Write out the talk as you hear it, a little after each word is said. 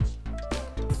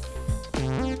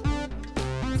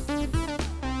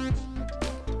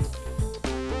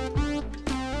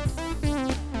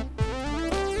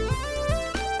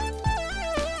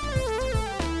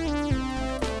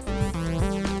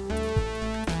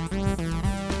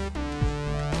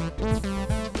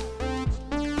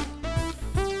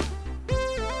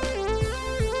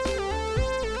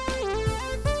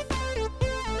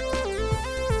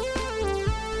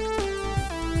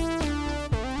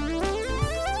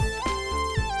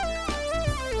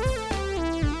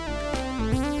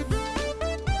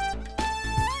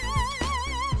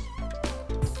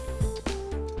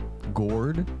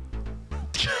gourd?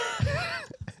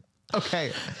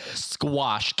 Okay.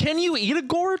 Squash. Can you eat a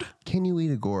gourd? Can you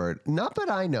eat a gourd? Not that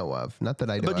I know of. Not that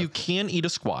I know But of. you can eat a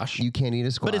squash. You can't eat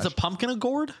a squash. But is a pumpkin a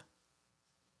gourd?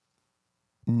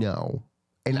 No.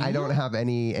 And I don't have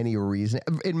any reason.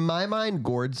 In my mind,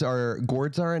 gourds are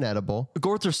inedible.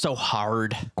 Gourds are so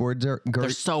hard. They're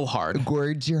so hard.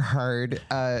 Gourds are hard.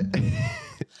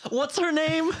 What's her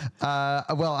name?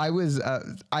 Well,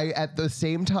 I at the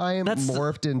same time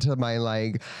morphed into my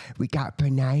like, we got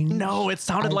bananas. No, it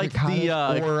sounded like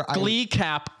the Glee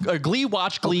Cap.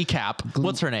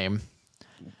 What's her name?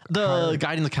 The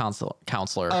guidance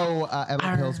counselor. Oh,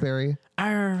 Emma Pillsbury.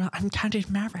 I'm kind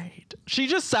of married. She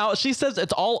says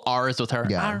it's all R's with her.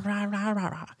 Yeah. I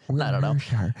don't know.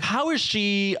 How is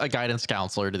she a guidance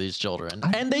counselor to these children?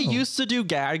 They used to do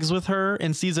gags with her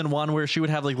in season 1 where she would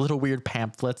have like little weird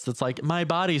pamphlets that's like, my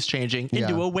body's changing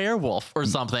into a werewolf or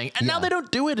something. And now they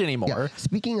don't do it anymore. Yeah.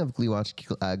 Speaking of Glee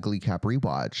Cap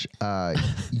rewatch,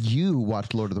 you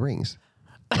watched Lord of the Rings.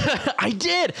 I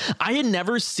did. I had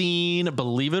never seen,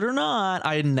 believe it or not,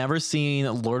 I had never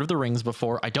seen Lord of the Rings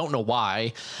before. I don't know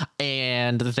why.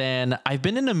 And then I've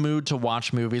been in a mood to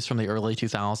watch movies from the early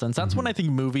 2000s. That's when I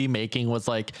think movie making was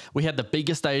like, we had the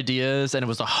biggest ideas and it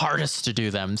was the hardest to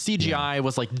do them. CGI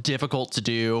was like difficult to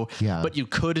do, but you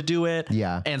could do it.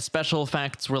 Yeah. And special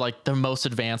effects were like the most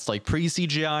advanced, like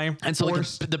pre-CGI. And so like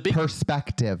the big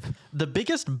perspective, the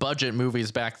biggest budget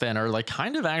movies back then are like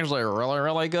kind of actually really,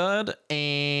 really good.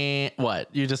 And what,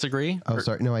 you disagree? Oh,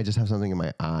 sorry. No, I just have something in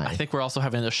my eye. I think we're also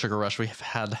having a sugar rush. We've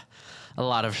had a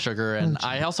lot of sugar, and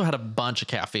I also had a bunch of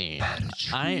caffeine.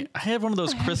 I had one of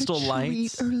those crystal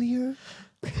lights earlier.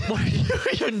 What are you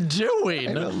even doing?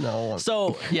 I don't know.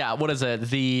 So yeah, what is it?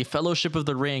 The Fellowship of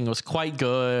the Ring was quite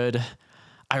good.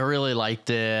 I really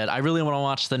liked it. I really want to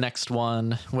watch the next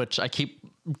one, which I keep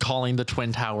calling the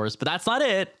Twin Towers, but that's not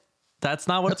it. That's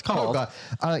not what it's called. Oh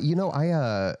God.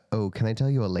 Can I tell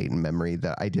you a latent memory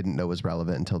that I didn't know was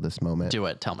relevant until this moment? Do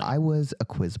it. Tell me. I was a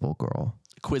Quiz Bowl girl.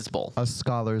 Quiz Bowl. A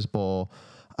Scholars Bowl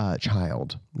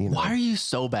child. You know? Why are you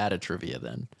so bad at trivia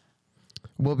then?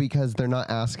 Well, because they're not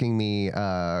asking me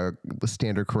the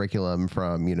standard curriculum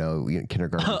from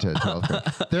kindergarten to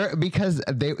 12th grade. Because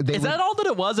they is that all that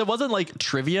it was? It wasn't like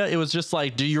trivia. It was just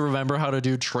like, do you remember how to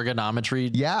do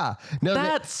trigonometry? Yeah, no,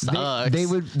 that sucks.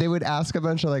 They would ask a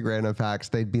bunch of like random facts.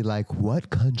 They'd be like, "What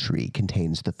country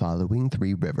contains the following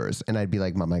 3 rivers?" And I'd be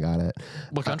like, "Mom, I got it."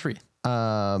 What country?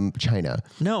 China.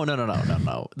 No.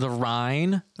 The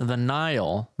Rhine, the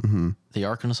Nile, the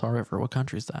Arkansas River. What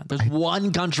country is that? There's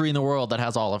one country in the world that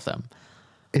has all of them.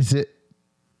 Is it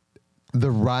the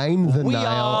Rhine, the we Nile,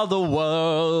 are the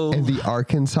world, and the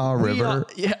Arkansas River?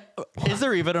 Yeah. Is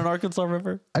there even an Arkansas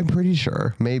River? I'm pretty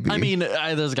sure. Maybe. I mean,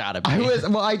 there's gotta be.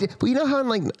 I did. Well, you know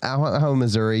how in how in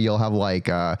Missouri you'll have like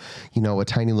a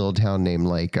tiny little town named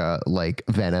like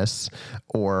Venice,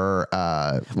 or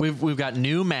we've got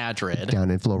New Madrid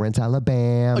down in Florence,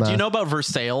 Alabama. Oh, do you know about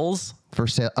Versailles?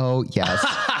 Oh yes.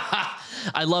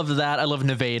 I love that. I love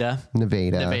Nevada.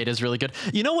 Nevada is really good.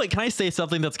 You know what? Can I say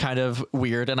something that's kind of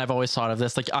weird? And I've always thought of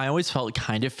this. Like, I always felt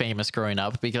kind of famous growing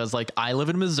up because, like, I live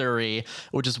in Missouri,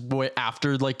 which is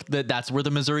after, like, that's where the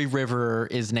Missouri River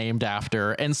is named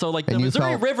after. And so, like, the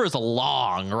Missouri River is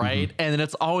long, right? And then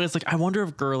it's always like, I wonder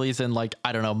if girlies in, like,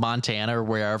 I don't know, Montana or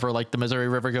wherever, like, the Missouri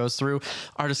River goes through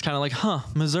are just kind of like,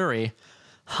 Missouri.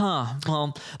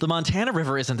 Well, the Montana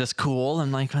River isn't this cool.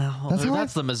 And like, well,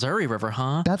 that's the Missouri River,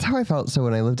 huh? That's how I felt. So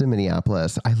when I lived in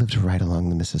Minneapolis, I lived right along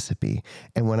the Mississippi.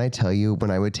 And when I tell you, when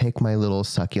I would take my little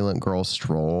succulent girl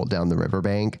stroll down the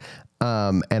riverbank,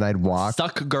 and I'd walk.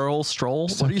 Girl stroll?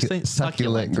 What do you say?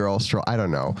 Succulent girl stroll. I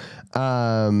don't know.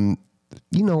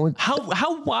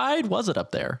 How wide was it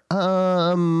up there?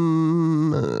 Wider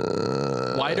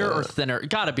or thinner?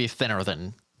 Gotta be thinner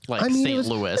than St.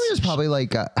 Louis. It was probably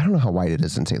like, I don't know how wide it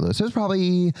is in St. Louis. It was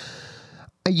probably,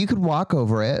 you could walk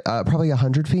over it, probably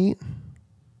 100 feet.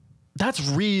 That's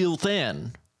real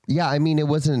thin. Yeah, I mean,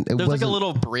 there's like a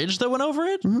little bridge that went over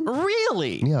it? Mm-hmm.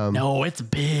 Really? Yeah. No, it's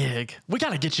big. We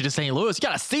got to get you to St. Louis. You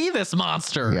got to see this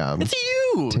monster. Yeah. It's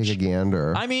huge. Take a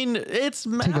gander. I mean, it's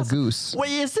massive. Take a goose.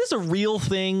 Wait, is this a real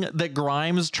thing that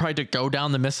Grimes tried to go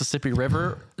down the Mississippi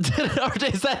River? Or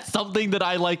is that something that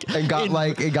I like? And got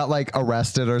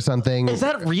arrested or something. Is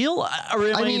that real?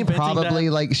 I mean, probably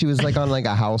like she was like on like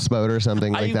a houseboat or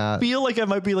something like that. I feel like I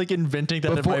might be like inventing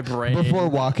that in my brain. Before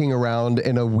walking around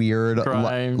in a weird,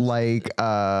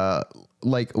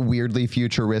 weirdly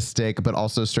futuristic, but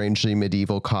also strangely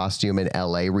medieval costume in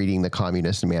LA, reading the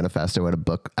Communist Manifesto at a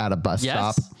bus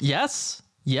stop. Yes.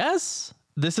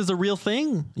 This is a real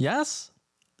thing. Yes.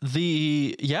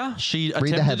 She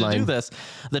attempted to do this.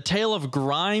 The Tale of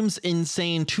Grimes'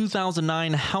 Insane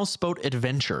 2009 Houseboat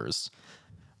Adventures.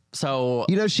 So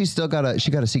she got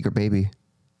a secret baby.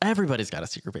 Everybody's got a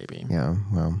secret baby. Yeah,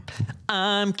 well.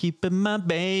 I'm keeping my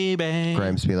baby.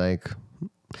 Grimes be like,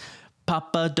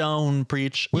 Papa don't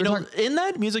preach. In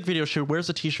that music video, she wears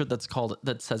a t-shirt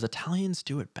that says Italians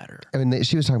do it better. I mean,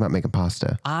 she was talking about making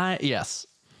pasta. Yes.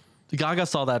 Gaga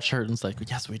saw that shirt and was like,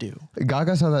 yes, we do.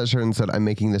 Gaga saw that shirt and said, I'm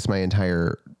making this my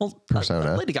entire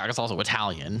persona. Lady Gaga's also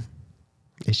Italian.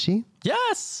 Is she?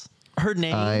 Yes. Her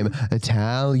name. I'm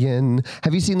Italian.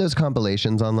 Have you seen those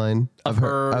compilations online of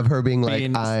her being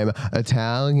like, I'm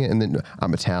Italian, and then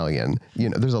I'm Italian.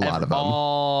 There's a lot of them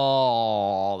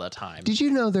all the time. Did you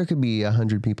know there could be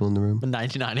 100 people in the room?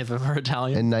 99 of them are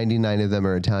Italian, and 99 of them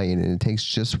are Italian, and it takes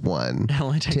just one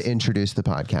to introduce the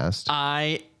podcast.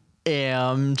 I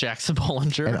am Jackson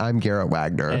Bollinger. And I'm Gerit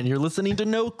Wagner. And you're listening to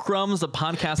No Crumbs, a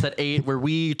podcast at 8 where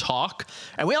we talk.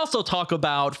 And we also talk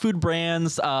about food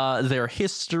brands, their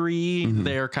history,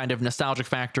 their kind of nostalgic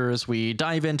factors. We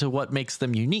dive into what makes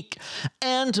them unique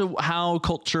and how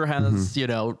culture has,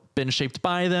 been shaped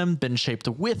by them, been shaped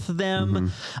with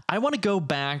them. I want to go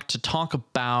back to talk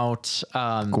about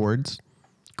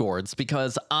gourds,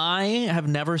 because I have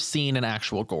never seen an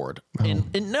actual gourd.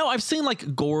 No, I've seen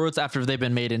like gourds after they've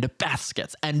been made into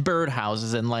baskets and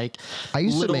birdhouses and like I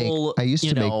used to make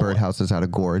birdhouses out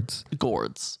of gourds.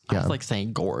 Gourds. Yeah. I was like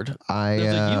saying gourd.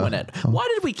 There's a U in it. Why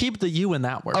did we keep the U in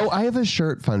that word? Oh, I have a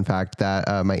shirt, fun fact,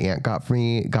 that my aunt got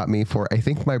me for I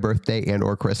think my birthday and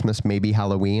or Christmas, maybe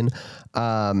Halloween.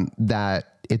 That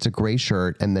it's a gray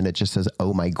shirt and then it just says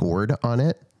 "Oh my gourd" on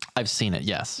it. I've seen it,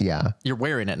 yes. Yeah. You're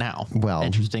wearing it now. Well.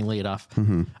 Interestingly enough.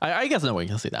 I guess nobody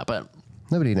can see that, but...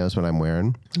 Nobody knows what I'm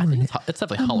wearing. I think it's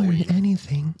definitely Halloween.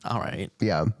 Anything. All right.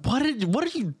 Yeah. What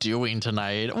are you doing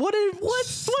tonight?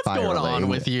 What's going on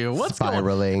with you? What's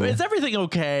spiraling? Is everything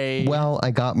okay? Well,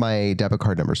 I got my debit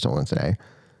card number stolen today.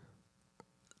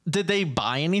 Did they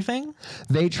buy anything?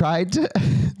 They tried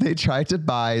to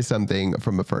buy something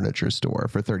from a furniture store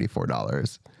for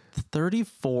 $34.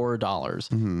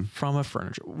 $34 from a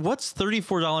furniture. What's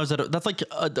 $34? That's like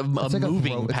a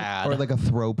moving pad or like a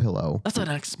throw pillow. That's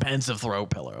an expensive throw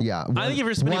pillow. Yeah, I think if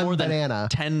you're spending more than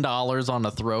 $10 on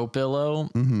a throw pillow,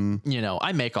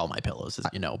 I make all my pillows, as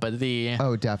you know. But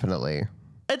definitely.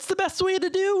 It's the best way to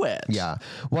do it. Yeah.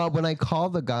 Well, when I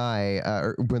called the guy,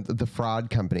 the fraud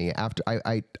company, after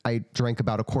I drank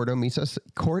about a quart of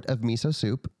miso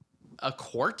soup. A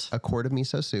quart? A quart of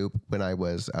miso soup when I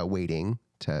was waiting.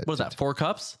 What was that, 4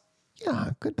 cups?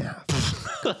 Yeah, good math.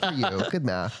 Good for you. Good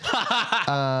math.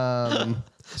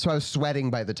 So I was sweating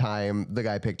by the time the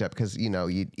guy picked up because, you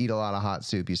eat a lot of hot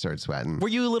soup, you start sweating. Were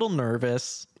you a little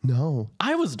nervous? No.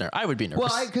 I would be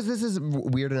nervous. Well, because this is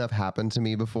weird enough happened to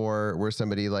me before where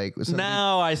somebody.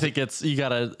 Now I think you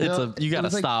gotta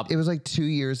stop. It was like 2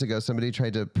 years ago. Somebody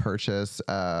tried to purchase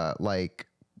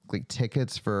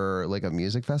tickets for like a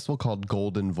music festival called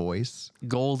Golden Voice.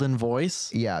 Golden Voice?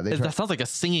 Yeah. That sounds like a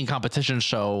singing competition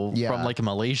show from like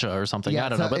Malaysia or something. Yeah, I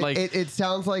don't know. But it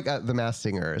sounds like The Masked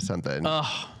Singer or something.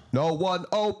 No one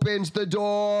opens the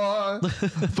door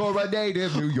for a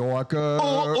native New Yorker.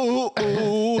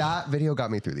 That video got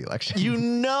me through the election. You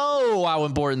know how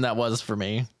important that was for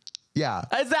me. Yeah.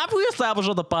 As after we established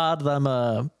on the pod that I'm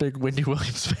a big Wendy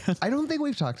Williams fan. I don't think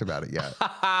we've talked about it yet.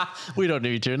 We don't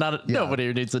need to.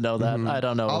 Nobody needs to know that. I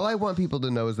don't know. All I want people to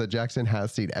know is that Jackson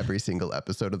has seen every single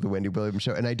episode of the Wendy Williams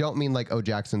show. And I don't mean like,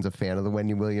 Jackson's a fan of the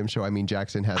Wendy Williams show. I mean,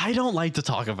 Jackson has... I don't like to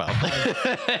talk about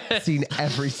that. Seen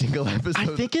every single episode.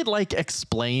 I think it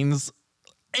explains...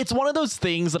 It's one of those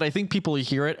things that I think people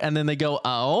hear it and then they go,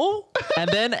 oh, and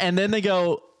then they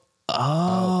go...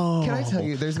 Oh, can I tell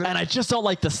you? And I just don't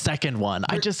like the second one.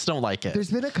 I just don't like it.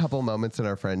 There's been a couple moments in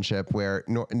our friendship where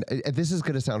this is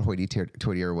going to sound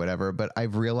hoity-toity or whatever, but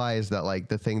I've realized that like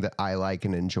the thing that I like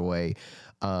and enjoy,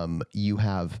 you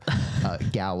have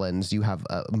gallons, you have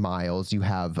miles, you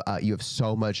have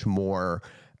so much more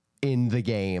in the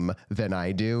game than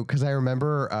I do. Because I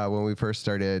remember when we first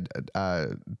started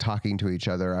talking to each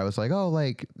other, I was like,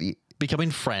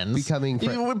 Becoming friends.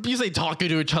 You say talking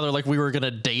to each other like we were going to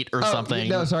date or something.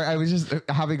 No, sorry. I was just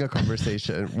having a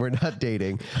conversation. We're not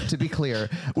dating, to be clear.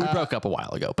 We broke up a while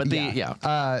ago, but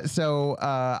So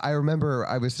I remember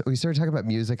we started talking about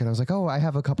music and I was like, I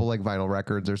have a couple like vinyl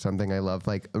records or something I love,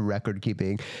 like record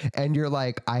keeping. And you're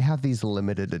like, I have these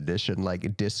limited edition,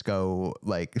 like disco,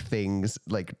 like things,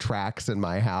 like tracks in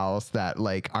my house that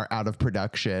like are out of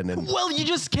production. And well, you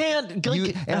just can't.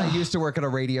 and I used to work at a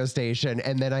radio station.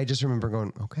 And then I just remember remember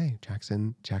going, okay,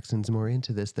 Jackson's more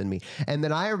into this than me. And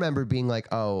then I remember being like,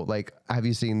 oh, like, have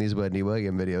you seen these Wendy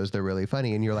Williams videos? They're really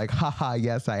funny. And you're like, haha,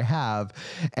 yes, I have.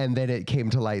 And then it came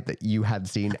to light that you had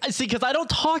seen. I see, because I don't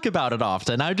talk about it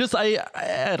often. I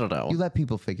don't know. You let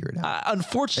people figure it out.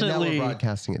 Unfortunately, and now we're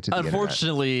broadcasting it to the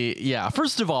unfortunately, internet. Yeah.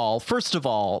 First of all,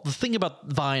 the thing about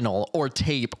vinyl or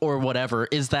tape or whatever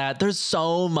is that there's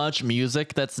so much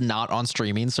music that's not on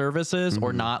streaming services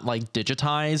or not like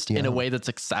digitized in a way that's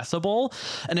accessible,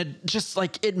 and it just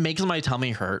like it makes my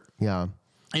tummy hurt. Yeah.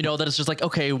 You know, that it's just like,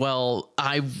 okay, well,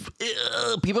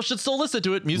 people should still listen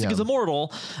to it. Music is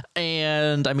immortal.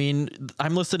 And I mean,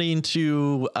 I've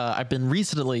been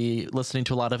recently listening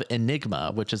to a lot of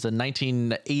Enigma, which is a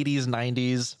 1980s,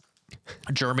 90s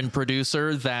German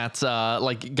producer that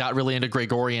like got really into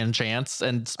Gregorian chants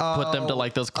and put them to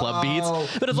like those club beats.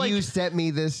 But it's like, you sent me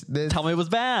this. Tell me it was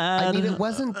bad. I mean, it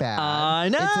wasn't bad. I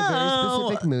know. It's a very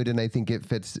specific mood, and I think it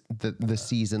fits the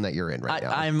season that you're in right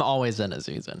now. I'm always in a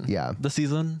season. Yeah. The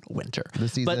season, winter. The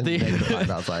season, -5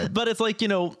 outside. But it's like, you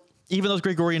know, even those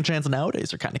Gregorian chants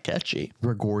nowadays are kind of catchy.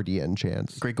 Gregorian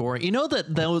chants. Gregorian. You know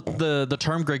that the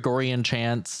term Gregorian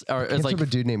chants is like from a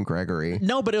dude named Gregory.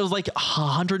 No, but it was like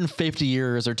 150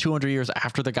 years or 200 years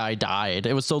after the guy died.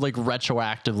 It was so like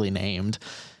retroactively named.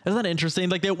 Isn't that interesting?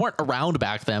 Like they weren't around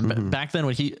back then. But back then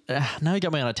when now you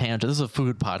got me on a tangent. This is a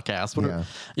food podcast.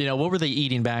 What were they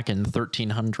eating back in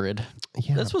 1300?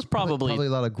 Yeah, this was probably a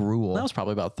lot of gruel. That was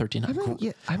probably about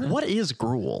 1300. What is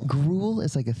gruel? Gruel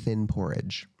is like a thin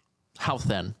porridge. How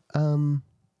thin? I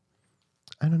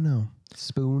don't know.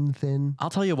 Spoon thin.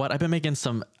 I'll tell you what. I've been making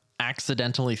some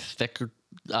accidentally thick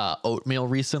oatmeal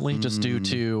recently, just due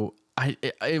to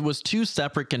it was 2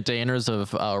 separate containers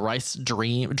of rice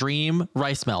dream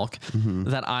rice milk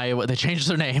that they changed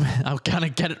their name. I'll kind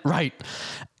of get it right.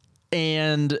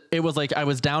 And it was like I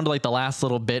was down to like the last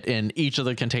little bit in each of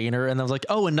the container, and I was like,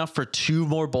 oh, enough for 2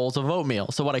 more bowls of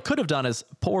oatmeal. So what I could have done is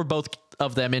pour both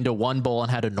of them into one bowl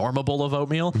and had a normal bowl of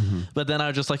oatmeal. But then I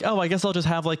was just like, oh, I guess I'll just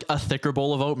have like a thicker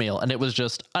bowl of oatmeal. And it was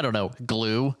just, I don't know,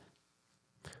 glue.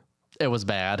 It was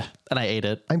bad. And I ate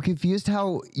it. I'm confused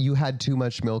how you had too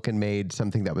much milk and made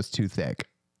something that was too thick.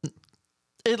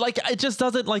 It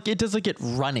doesn't get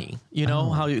runny. You know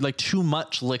how you like too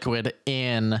much liquid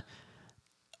in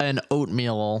an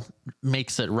oatmeal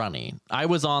makes it runny. I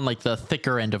was on like the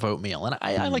thicker end of oatmeal, and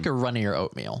I like a runnier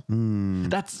oatmeal.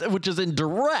 Which is in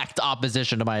direct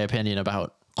opposition to my opinion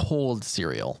about cold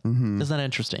cereal. Isn't that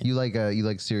interesting? You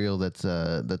like cereal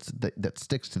that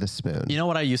sticks to the spoon. You know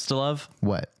what I used to love?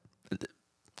 What?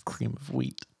 Cream of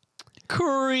wheat.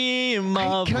 Cream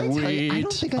of wheat. I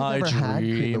don't think I've ever had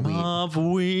cream of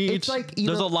wheat. It's like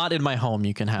there's a lot in my home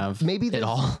you can have. Maybe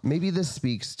this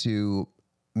speaks to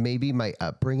maybe my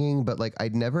upbringing, but like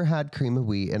I'd never had cream of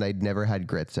wheat and I'd never had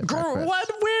grits at breakfast.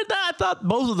 What? Weird. I thought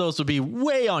both of those would be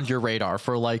way on your radar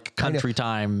for like country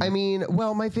time. I mean,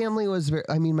 well, my family was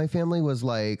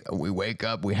like, we wake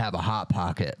up, we have a Hot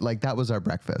Pocket. Like that was our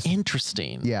breakfast.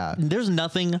 Interesting. Yeah. There's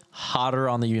nothing hotter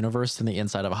on the universe than the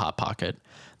inside of a Hot Pocket.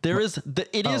 Is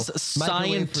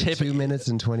scientific. 2 minutes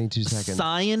and 22 seconds.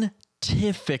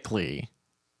 Scientifically.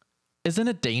 Isn't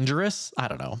it dangerous? I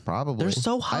don't know. Probably. They're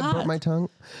so hot. I burnt my tongue.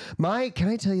 Can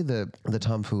I tell you the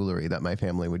tomfoolery that my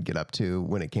family would get up to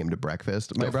when it came to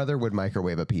breakfast? My brother would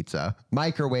microwave a pizza.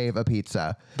 A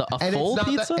full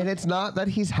pizza? And it's not that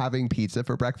he's having pizza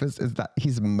for breakfast, it's that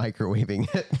he's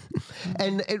microwaving it.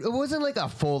 And it wasn't like a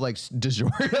full like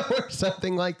DiGiorno or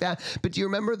something like that. But do you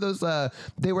remember those?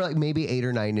 They were like maybe 8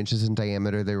 or 9 inches in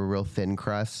diameter. They were real thin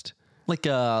crust. Like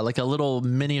a little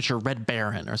miniature Red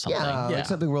Baron or something. Yeah, like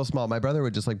something real small. My brother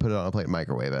would just like put it on a plate and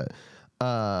microwave it.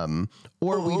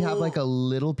 Or we'd have like a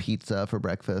little pizza for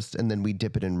breakfast and then we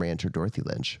dip it in ranch or Dorothy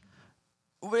Lynch.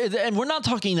 And we're not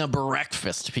talking a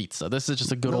breakfast pizza. This is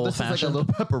just a good old fashioned like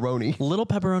a little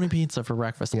pepperoni pizza for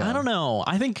breakfast. Yeah. I don't know.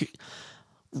 I think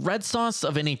red sauce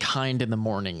of any kind in the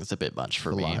morning is a bit much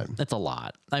for me. It's a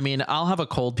lot. I mean, I'll have a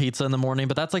cold pizza in the morning,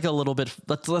 but that's like a little bit,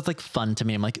 that's like fun to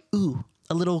me. I'm like, ooh,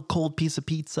 a little cold piece of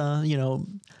pizza, you know,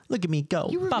 look at me go.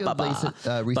 You revealed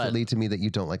recently to me that you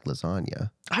don't like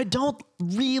lasagna. I don't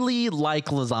really like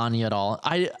lasagna at all.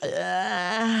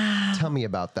 Tell me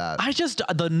about that.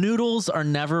 The noodles are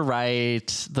never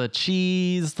right. The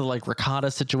cheese, the like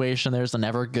ricotta situation, there's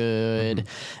never good.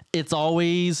 It's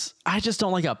always, I just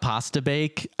don't like a pasta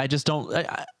bake. I don't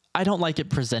like it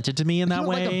presented to me in that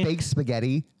way. Like a baked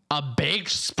spaghetti? A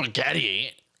baked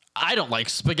spaghetti? I don't like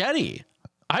spaghetti.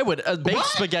 I would baked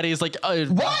spaghetti is like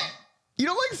what? You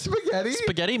don't like spaghetti?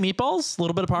 Spaghetti meatballs, a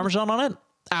little bit of Parmesan on it?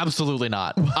 Absolutely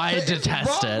not. I detest it.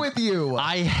 What's wrong with you?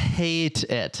 I hate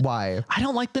it. Why? I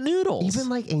don't like the noodles. Even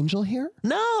like angel hair?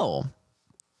 No.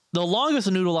 The longest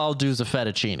noodle I'll do is a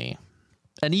fettuccine.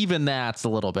 And even that's a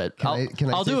little bit. I'll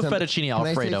do a fettuccine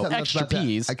Alfredo, extra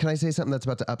peas. Can I say something that's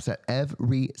about to upset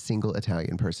every single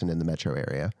Italian person in the metro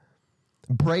area?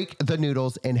 Break the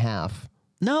noodles in half.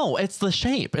 No, it's the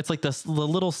shape. It's like the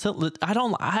little. I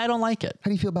don't like it. How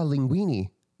do you feel about linguine?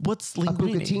 What's linguine?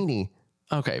 A bucatini.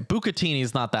 Okay, bucatini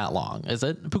is not that long, is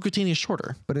it? Bucatini is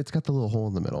shorter. But it's got the little hole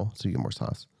in the middle, so you get more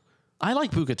sauce. I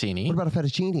like bucatini. What about a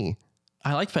fettuccine?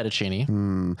 I like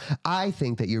fettuccine. I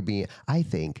think that you're being.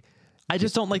 I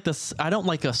just don't like this. I don't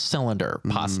like a cylinder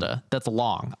pasta that's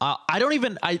long. I don't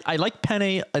even. I like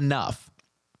penne enough.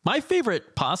 My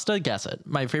favorite pasta. Guess it.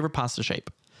 My favorite pasta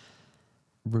shape.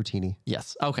 Rotini.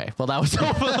 Yes. Okay. Well, that was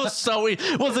so.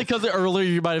 Was it because earlier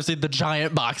you might have seen the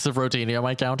giant box of rotini on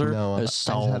my counter? No, there's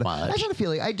so much. I had a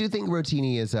feeling. I do think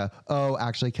rotini is a. Oh,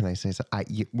 actually, can I say so?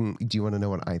 Do you want to know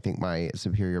what I think my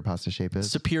superior pasta shape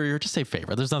is? Superior. Just say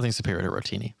favorite. There's nothing superior to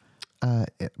rotini.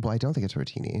 Well, I don't think it's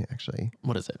rotini, actually.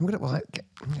 What is it? I'm going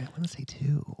to say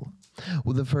two.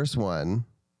 Well, the first one,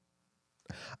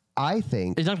 I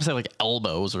think. You're not going to say like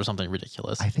elbows or something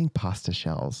ridiculous. I think pasta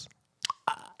shells.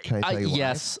 Can I tell you why?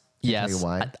 Yes. Can I tell you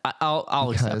why?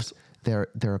 I'll because accept.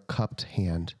 They're a cupped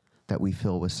hand that we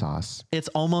fill with sauce. It's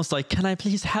almost like, can I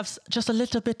please have just a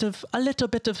little bit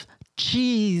of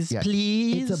cheese,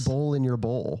 please? It's a bowl in your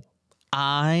bowl.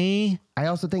 I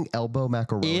also think elbow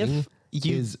macaroni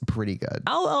is pretty good.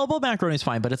 Elbow macaroni is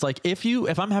fine, but it's like if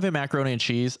I'm having macaroni and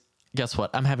cheese, guess what?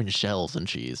 I'm having shells and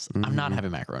cheese. I'm not having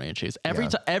macaroni and cheese.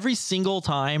 Every single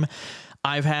time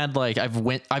I've had like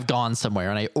I've gone somewhere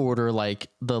and I order like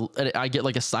I get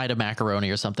like a side of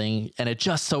macaroni or something, and it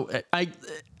just so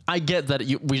I get that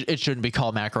it shouldn't be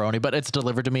called macaroni, but it's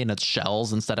delivered to me and it's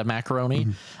shells instead of macaroni.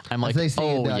 I'm like, they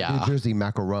say in New Jersey,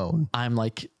 macaron. I'm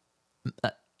like,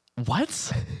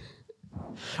 what?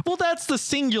 Well, that's the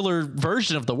singular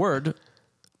version of the word.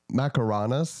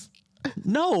 Macaronas?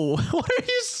 No. What are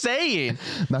you saying?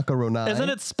 Macaroni. Isn't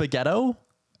it spaghetto?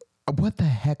 What the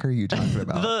heck are you talking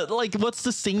about? What's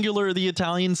the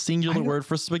Italian singular word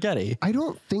for spaghetti? I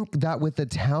don't think that with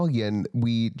Italian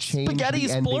we change spaghetti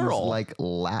is plural. Like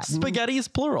Latin. Spaghetti is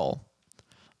plural.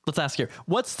 Let's ask here.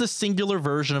 What's the singular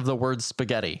version of the word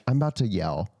spaghetti? I'm about to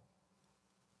yell.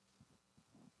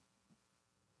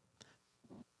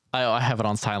 I have it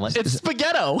on silent. It's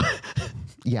spaghetto.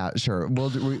 Yeah, sure. Well,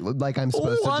 like I'm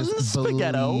supposed to just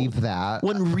believe that.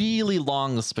 One really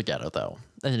long spaghetto, though,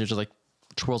 and it just like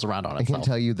twirls around on itself. I can't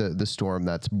tell you the storm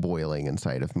that's boiling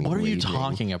inside of me. What are you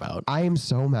talking about? I am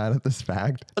so mad at this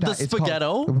fact. The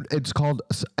spaghetto? It's called.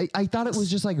 I thought it was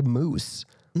just like mousse.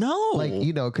 No, like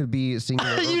it could be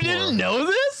singular. You didn't know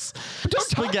this?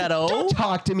 Spaghetto. Don't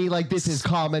talk to me like this is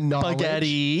common knowledge.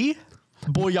 Spaghetti.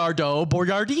 Boyardi.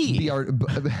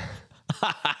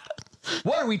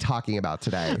 What are we talking about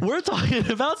today? We're talking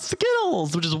about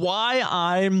Skittles, which is why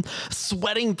I'm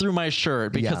sweating through my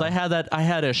shirt, because I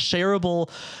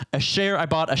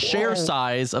bought a share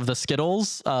size of the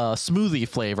Skittles smoothie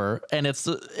flavor, and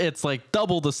it's like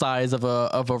double the size of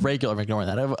a regular. I'm ignoring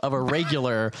that of a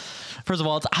regular. First of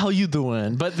all, it's how you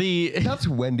doing, but that's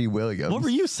Wendy Williams. What were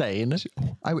you saying?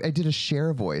 I did a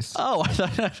share voice. Oh, I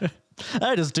thought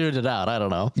I just tuned it out. I don't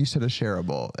know. You said a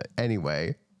shareable.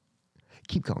 Anyway.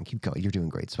 Keep going. You're doing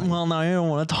great, Sven. Well, no, I don't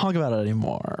want to talk about it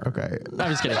anymore. Okay.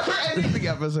 I'm just kidding. We're ending the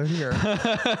episode here.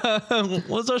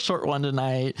 What's our short one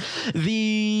tonight?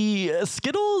 The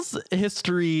Skittles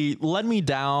history led me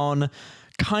down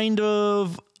kind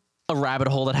of a rabbit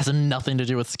hole that has nothing to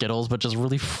do with Skittles, but just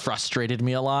really frustrated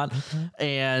me a lot. Okay.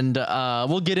 And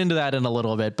we'll get into that in a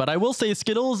little bit. But I will say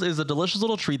Skittles is a delicious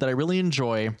little treat that I really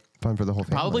enjoy. Fun for the whole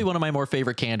family. Probably one of my more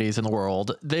favorite candies in the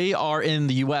world. They are in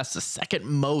the US the second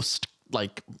most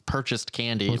purchased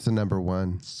candy. What's the number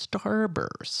one?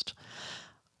 Starburst.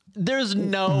 There's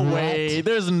no way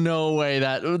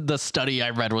that the study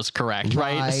I read was correct. Lies.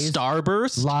 Right?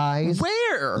 Starburst? Lies.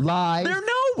 Where? Lies. They're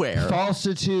nowhere.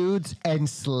 Falsitudes and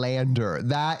slander.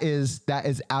 That is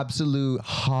absolute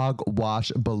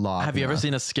hogwash baloney. Have you ever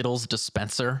seen a Skittles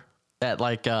dispenser? At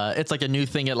it's like a new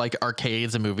thing at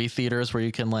arcades and movie theaters where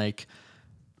you can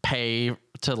pay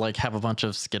to have a bunch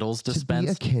of Skittles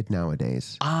dispensed. To be a kid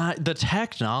nowadays. The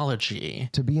technology.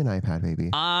 To be an iPad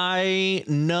baby. I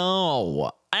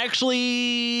know.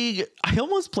 Actually, I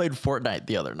almost played Fortnite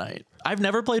the other night. I've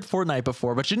never played Fortnite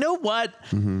before, but you know what?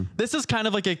 Mm-hmm. This is kind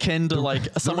of akin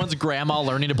to someone's grandma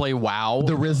learning to play WoW.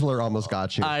 The Rizzler almost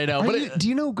got you. I know. Do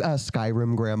you know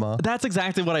Skyrim grandma? That's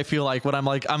exactly what I feel like when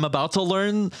I'm about to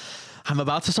learn I'm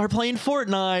about to start playing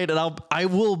Fortnite, and I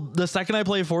will, the second I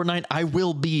play Fortnite, I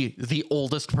will be the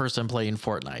oldest person playing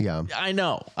Fortnite. Yeah. I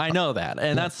know that,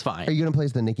 and that's fine. Are you going to play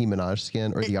as the Nicki Minaj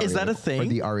skin or the Is that a thing? Or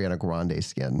the Ariana Grande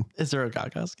skin? Is there a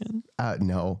Gaga skin?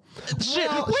 No.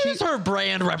 Where's her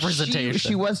brand representation?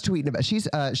 She was tweeting about, she's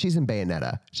in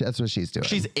Bayonetta. That's what she's doing.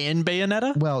 She's in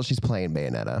Bayonetta? Well, she's playing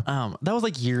Bayonetta. That was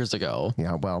like years ago.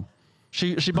 Yeah, well.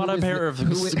 She bought a pair of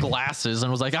glasses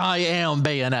and was like, I am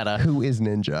Bayonetta. Who is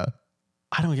Ninja?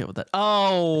 I don't get what that.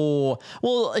 Oh,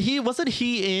 well, wasn't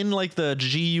he in like the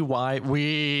GUI?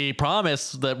 We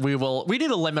promise that we need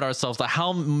to limit ourselves to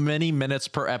how many minutes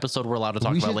per episode we're allowed to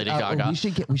talk about Lady Gaga.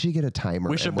 We should get a timer.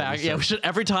 We should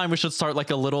every time we should start like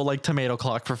a little like tomato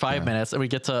clock for 5 minutes, and we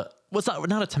get to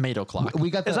not a tomato clock.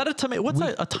 Is that a tomato? What's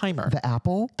a timer? The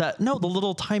apple? The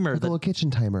little timer. The little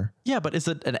kitchen timer. Yeah, but is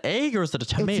it an egg or is it a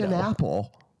tomato? It's an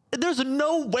apple. There's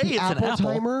no way it's an apple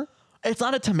timer. It's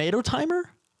not a tomato timer.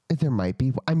 There might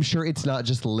be. I'm sure it's not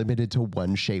just limited to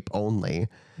one shape only.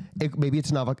 Maybe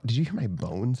it's not. Did you hear my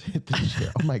bones hit the chair?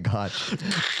 Oh my god!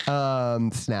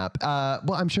 Snap.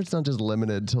 Well, I'm sure it's not just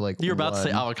limited to like. You're about to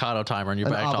say avocado timer, and you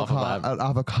backed off of that. An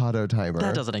avocado timer.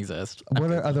 That doesn't exist.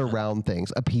 What are other round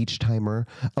things? A peach timer,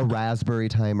 a raspberry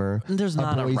timer. There's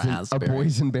not a raspberry. A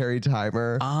boysenberry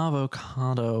timer.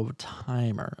 Avocado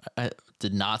timer. I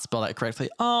did not spell that correctly.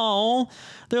 Oh,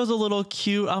 there's a little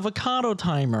cute avocado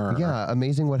timer. Yeah,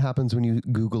 amazing what happens when you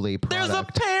Google a product. There's a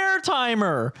pear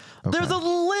timer. Okay. There's a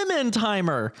lemon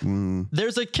timer.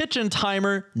 There's a kitchen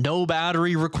timer. No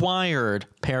battery required.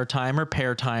 Pear timer.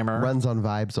 Runs on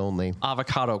vibes only.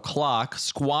 Avocado clock.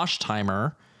 Squash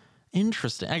timer.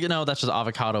 Interesting. I know that's just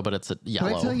avocado, but it's a yellow.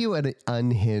 Can I tell you an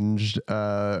unhinged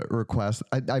request?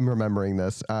 I'm remembering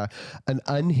this. An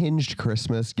unhinged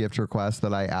Christmas gift request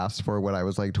that I asked for when I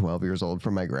was like 12 years old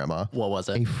from my grandma. What was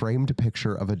it? A framed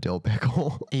picture of a dill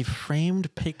pickle. A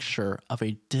framed picture of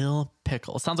a dill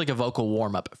pickle. It sounds like a vocal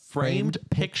warm-up. Framed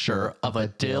picture of a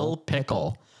dill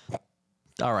pickle.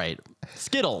 All right.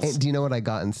 Skittles. And do you know what I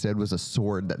got instead was a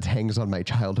sword that hangs on my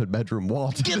childhood bedroom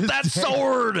wall. Get that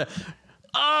sword!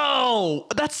 Oh,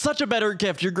 that's such a better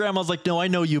gift. Your grandma's like, no, I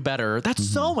know you better. That's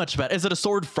so much better. Is it a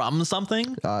sword from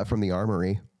something? From the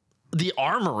armory. The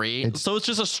armory? So it's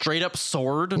just a straight up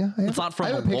sword? Yeah, it's not from I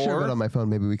have a picture of it on my phone.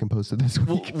 Maybe we can post it this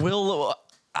week. What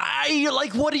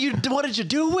did you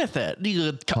do with it? Do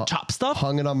you chop stuff?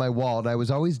 Hung it on my wall, and I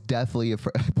was always deathly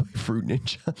afraid. Fruit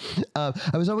Ninja.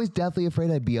 I was always deathly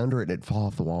afraid I'd be under it and it'd fall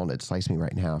off the wall and it'd slice me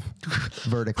right in half.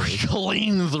 Vertically.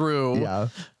 Clean through. Yeah.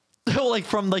 Like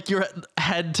from like your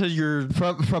head to your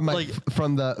from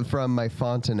my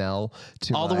fontanelle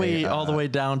to all the way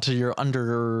down to your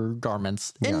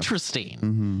undergarments. Yeah.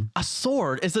 Interesting. A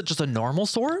sword. Is it just a normal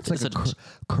sword? It's like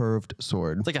curved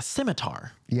sword. It's like a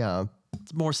scimitar. Yeah.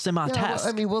 It's more scimitar-esque.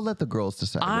 I mean, we'll let the girls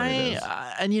decide what it is.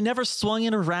 And you never swung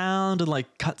it around and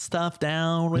like cut stuff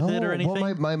down with it or anything?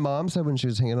 Well, my mom said when she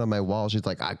was hanging on my wall, she's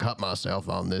like, I cut myself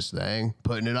on this thing,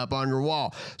 putting it up on your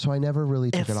wall. So I never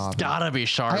really took it off. It's gotta be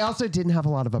sharp. I also didn't have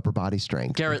a lot of upper body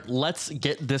strength. Garrett, let's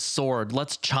get this sword.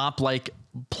 Let's chop like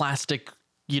plastic,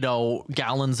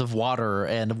 gallons of water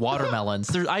and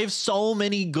watermelons. I have so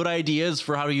many good ideas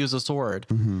for how to use a sword.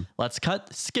 Let's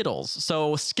cut Skittles.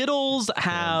 So Skittles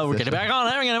we're getting back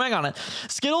on it.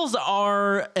 Skittles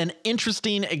are an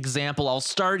interesting example. I'll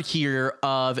start here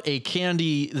of a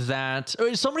candy that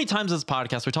so many times in this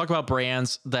podcast, we talk about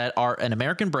brands that are an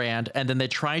American brand and then they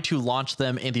try to launch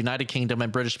them in the United Kingdom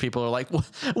and British people are like,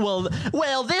 well,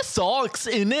 this sucks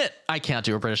in it. I can't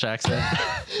do a British accent.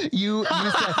 you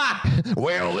said,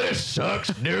 well, this sucks,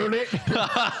 doing it.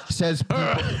 Says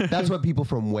people, that's what people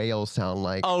from Wales sound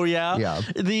like. Oh yeah, yeah.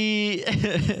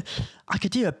 I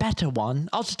could do a better one.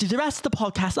 I'll just do the rest of the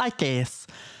podcast like this.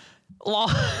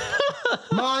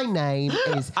 My name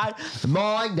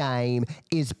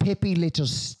is Pippi Little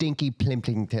Stinky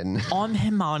Plimpington. I'm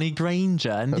Hermione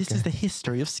Granger, and this is the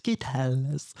history of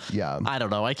Skittles. Yeah. I don't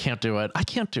know. I can't do it. I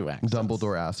can't do accents.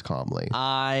 Dumbledore asked calmly.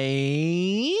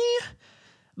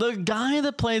 The guy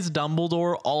that plays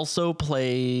Dumbledore also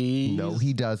plays... No,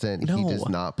 he doesn't. No. He does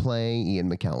not play Ian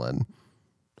McKellen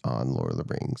on Lord of the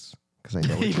Rings. Because I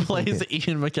know he plays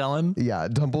Ian McKellen? Yeah,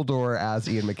 Dumbledore as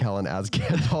Ian McKellen as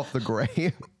Gandalf the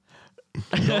Grey.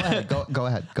 Go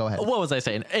ahead. What was I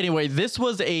saying? Anyway, this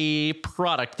was a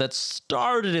product that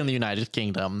started in the United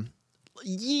Kingdom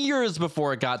years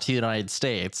before it got to the United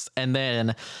States. And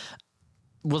then...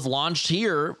 was launched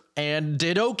here and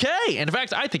did okay. And in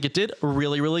fact, I think it did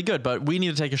really, really good. But we need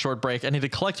to take a short break. I need to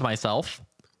collect myself.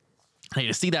 I need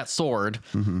to see that sword.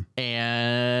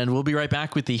 And we'll be right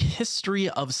back with the history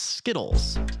of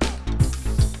Skittles.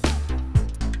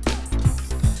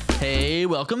 Hey,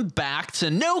 welcome back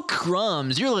to No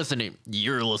Crumbs. You're listening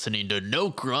to No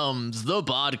Crumbs, the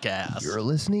podcast. You're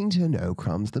listening to No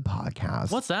Crumbs, the podcast.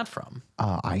 What's that from?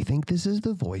 I think this is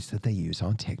the voice that they use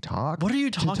on TikTok. What are you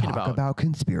talking to talk about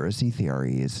conspiracy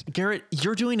theories. Garrett,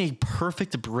 you're doing a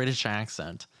perfect British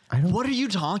accent. What are you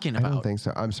talking about? I don't think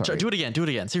so. I'm sorry. Do it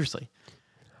again. Seriously.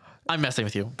 I'm messing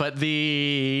with you. But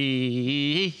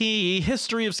the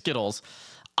history of Skittles.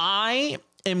 I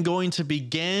am going to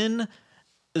begin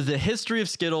the history of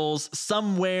Skittles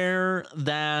somewhere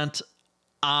that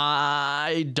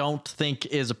I don't think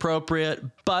is appropriate,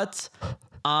 but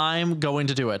I'm going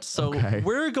to do it. So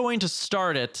we're going to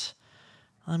start it.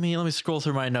 Let me scroll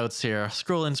through my notes here.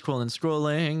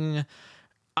 Scrolling.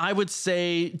 I would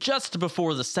say just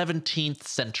before the 17th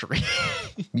century.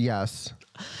 Yes.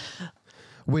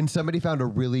 When somebody found a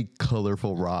really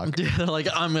colorful rock. They're like,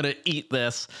 I'm going to eat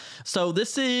this. So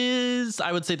this is,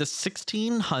 I would say, the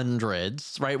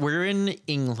 1600s, right? We're in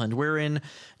England. We're in,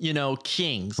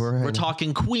 kings. We're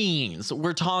talking queens.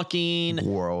 We're talking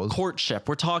courtship.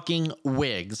 We're talking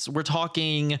wigs. We're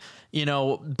talking,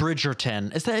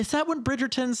 Bridgerton. Is that what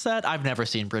Bridgerton's set? I've never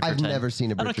seen Bridgerton. I've never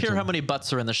seen a Bridgerton. I don't care how many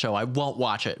butts are in the show. I won't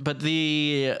watch it. But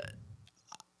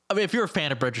if you're a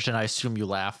fan of Bridgerton, I assume you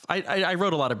laugh. I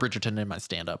wrote a lot of Bridgerton in my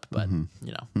stand-up, but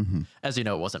as you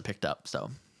know, it wasn't picked up, so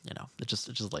it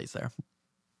just lays there.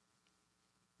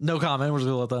 No comment. We're just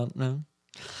gonna let that. No.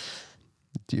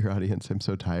 Dear audience, I'm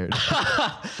so tired.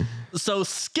 So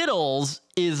Skittles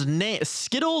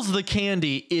the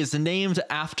candy is named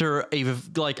after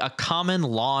a common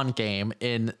lawn game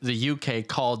in the UK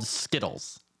called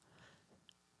Skittles.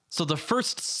 So the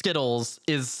first Skittles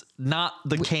is not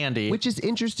the candy. Which is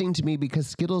interesting to me because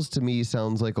Skittles to me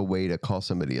sounds like a way to call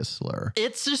somebody a slur.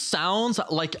 It just sounds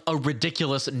like a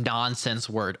ridiculous nonsense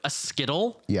word. A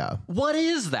Skittle? Yeah. What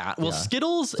is that? Well,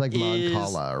 Skittles it's like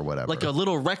Moncala or whatever. Like a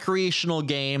little recreational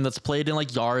game that's played in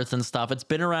yards and stuff. It's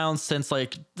been around since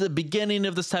the beginning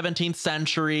of the 17th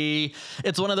century.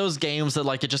 It's one of those games that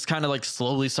it just kind of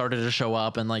slowly started to show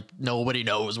up and nobody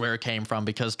knows where it came from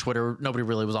because nobody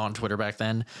really was on Twitter back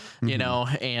then.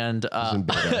 And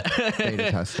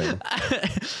beta testing.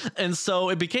 And so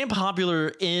it became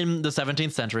popular in the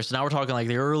 17th century. So now we're talking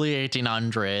the early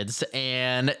 1800s,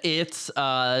 and it's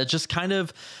just kind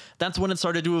of, that's when it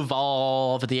started to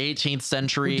evolve. The 18th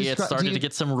century, it started to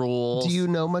get some rules. Do you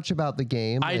know much about the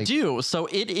game? I do. So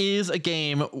it is a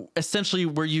game essentially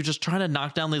where you just try to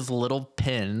knock down these little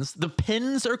pins. The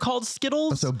pins are called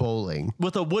Skittles. So bowling.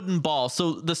 With a wooden ball.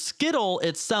 So the Skittle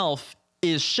itself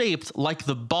is shaped like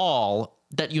the ball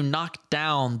that you knock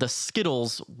down the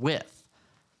Skittles with.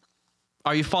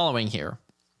 Are you following here?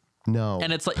 No.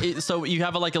 And it's so you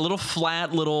have a little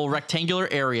flat, little rectangular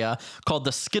area called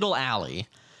the Skittle Alley.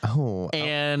 Oh,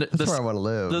 and that's where I want to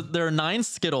live. There are 9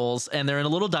 Skittles, and they're in a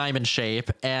little diamond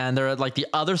shape, and they're at the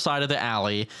other side of the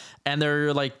alley, and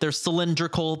they're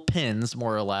cylindrical pins,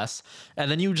 more or less.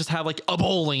 And then you just have a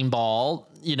bowling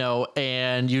ball,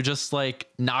 and you just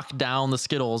knock down the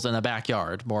Skittles in a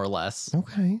backyard, more or less.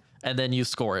 Okay. And then you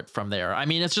score it from there. I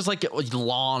mean, it's just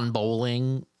lawn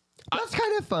bowling. That's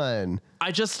kind of fun.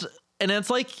 And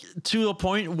it's to a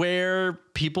point where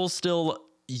people still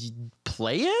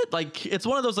play it. It's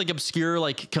one of those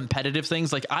obscure competitive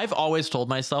things. I've always told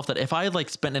myself that if I had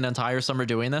spent an entire summer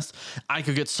doing this, I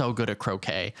could get so good at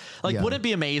croquet. Wouldn't it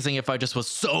be amazing if I just was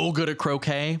so good at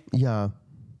croquet? Yeah.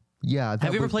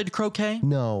 Have you ever played croquet?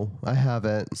 No, I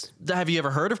haven't. Have you ever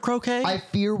heard of croquet? I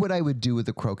fear what I would do with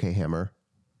a croquet hammer.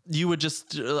 You would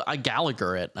just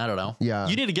Gallagher it. I don't know. Yeah.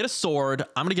 You need to get a sword.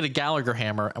 I'm going to get a Gallagher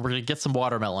hammer, and we're going to get some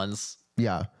watermelons.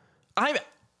 Yeah.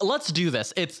 Let's do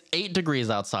this. It's 8 degrees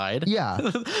outside. Yeah.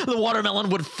 The watermelon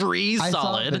would freeze solid. I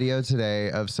saw a video today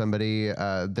of somebody,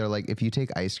 they're like, if you take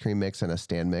ice cream mix and a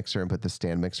stand mixer and put the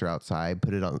stand mixer outside,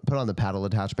 put on the paddle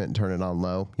attachment and turn it on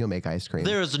low, you'll make ice cream.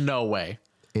 There's no way.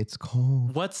 It's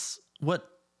cold.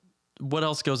 What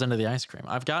else goes into the ice cream?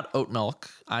 I've got oat milk.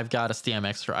 I've got a stand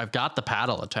mixer. I've got the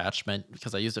paddle attachment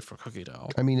because I use it for cookie dough.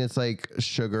 I mean, it's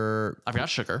sugar. I've got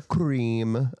sugar.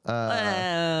 Cream.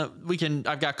 I've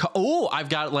got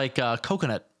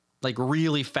coconut,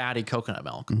 really fatty coconut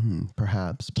milk. Mm-hmm.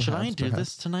 Perhaps. Should I do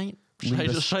this tonight?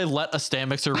 Should I let a stand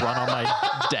mixer run on my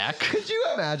deck? Could you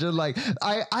imagine?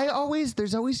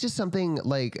 There's always just something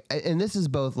and this is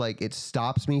both it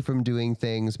stops me from doing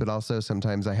things, but also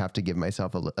sometimes I have to give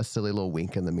myself a silly little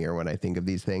wink in the mirror when I think of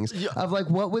these things. Yeah. Of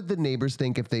what would the neighbors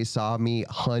think if they saw me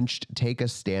hunched, take a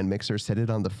stand mixer, sit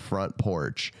it on the front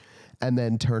porch, and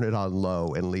then turn it on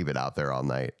low and leave it out there all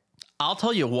night? I'll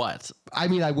tell you what. I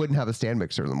mean, I wouldn't have a stand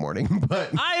mixer in the morning,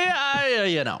 but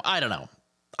I don't know.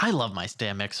 I love my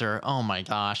stand mixer. Oh my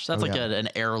gosh. That's an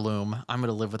heirloom. I'm going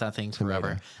to live with that thing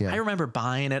forever. Yeah. I remember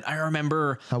buying it. I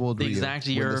remember how old the were exact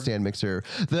you year. when the stand mixer.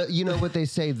 You know what they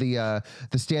say, the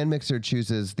stand mixer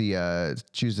chooses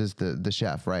the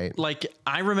chef, right? Like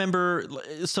I remember,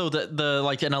 so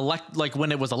like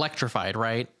when it was electrified,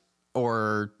 right?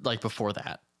 Or like before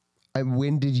that. And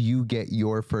when did you get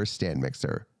your first stand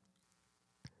mixer?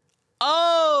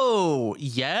 Oh,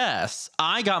 yes.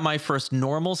 I got my first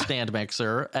normal stand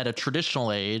mixer at a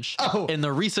traditional age in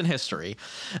the recent history.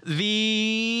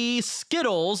 The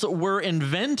Skittles were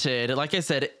invented, like I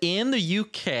said, in the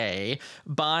UK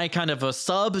by kind of a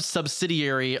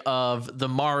subsidiary of the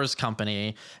Mars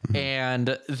company. Mm-hmm.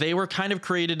 And they were kind of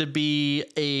created to be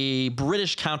a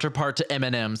British counterpart to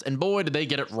M&Ms. And boy, did they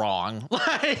get it wrong.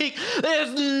 Like,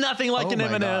 there's nothing like an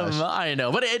M&M. Gosh. I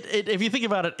know. But if you think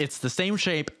about it, it's the same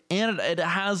shape and it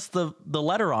has the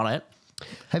letter on it.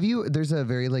 There's a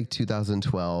very like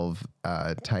 2012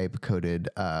 type coded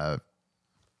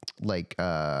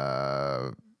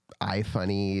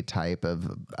iFunny type of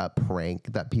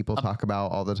prank that people talk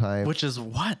about all the time. Which is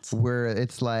what? Where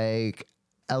it's like,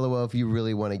 LOL, if you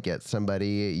really want to get somebody,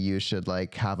 you should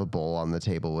like have a bowl on the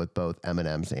table with both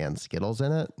M&Ms and Skittles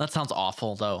in it. That sounds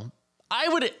awful though.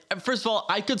 First of all,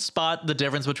 I could spot the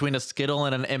difference between a Skittle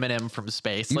and an M&M from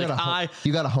space. You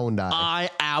got a Honda.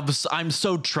 I'm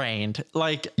so trained.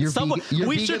 Like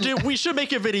we should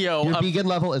make a video. Your vegan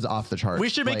level is off the chart. We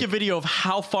should make a video of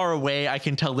how far away I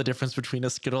can tell the difference between a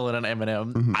Skittle and an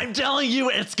M&M. Mm-hmm. I'm telling you,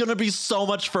 it's gonna be so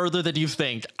much further than you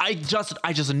think. I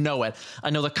just know it. I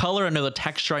know the color. I know the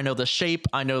texture. I know the shape.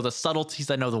 I know the subtleties.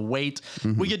 I know the weight.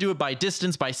 Mm-hmm. We could do it by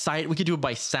distance, by sight. We could do it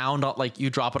by sound. Like you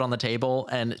drop it on the table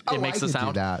and it makes the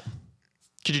sound. That.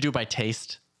 Could you do it by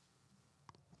taste?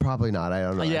 Probably not. I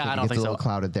don't know. Yeah, I don't think so. A little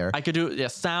clouded there. I could do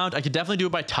sound. I could definitely do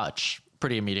it by touch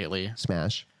pretty immediately.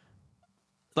 Smash.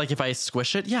 Like if I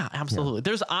squish it, yeah, absolutely.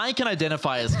 Yeah. I can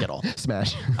identify a Skittle.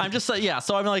 Smash. I'm just like, yeah.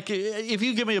 So I'm like, if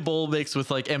you give me a bowl mix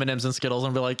with like M&Ms and Skittles,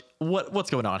 I'm be like, what's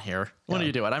going on here? What are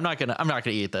you doing? I'm not gonna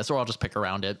eat this, or I'll just pick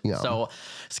around it. Yeah. So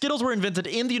Skittles were invented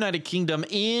in the United Kingdom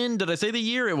did I say the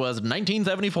year? It was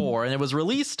 1974, and it was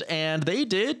released, and they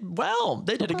did well.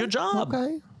 They did a good job.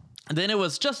 Okay. Then it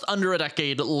was just under a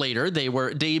decade later, they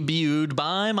were debuted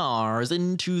by Mars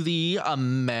into the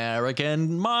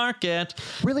American market.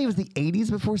 Really? It was the 80s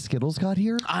before Skittles got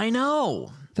here? I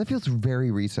know. That feels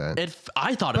very recent.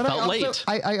 I thought it felt late.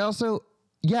 I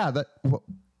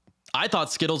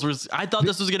thought Skittles I thought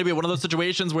this was going to be one of those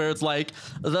situations where it's like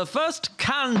the first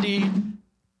candy.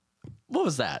 What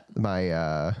was that?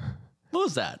 What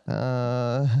was that?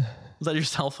 Was that your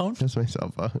cell phone? That's my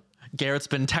cell phone. Garrett's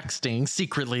been texting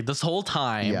secretly this whole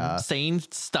time, saying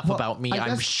stuff about me.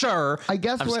 I'm sure. I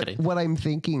guess what I'm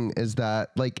thinking is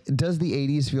that, like, does the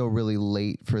 80s feel really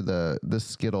late for the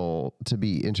Skittle to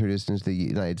be introduced into the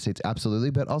United States?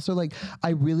 Absolutely. But also, like, I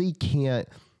really can't.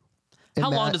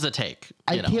 How long does it take?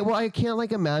 I can't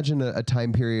like imagine a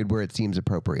time period where it seems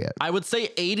appropriate. I would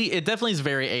say 80. It definitely is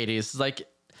very 80s. Like,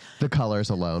 the colors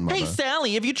alone. Mama. Hey,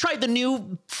 Sally, have you tried the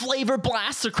new flavor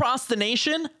blasts across the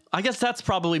nation? I guess that's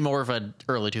probably more of an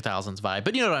early 2000s vibe,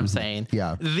 but you know what I'm saying?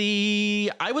 Yeah.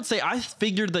 I would say I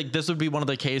figured like this would be one of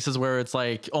the cases where it's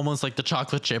like almost like the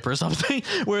chocolate chip or something,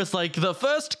 where it's like the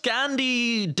first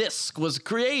candy disc was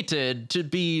created to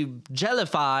be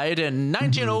jellified in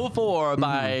 1904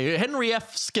 by Henry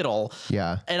F. Skittle.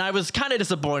 Yeah. And I was kind of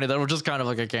disappointed that it was just kind of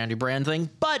like a candy brand thing,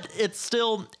 but it's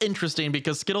still interesting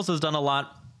because Skittles has done a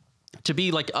lot to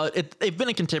be like, they've been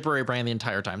a contemporary brand the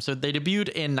entire time. So they debuted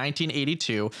in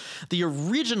 1982. The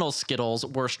original Skittles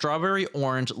were strawberry,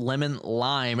 orange, lemon,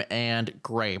 lime, and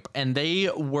grape. And they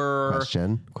were...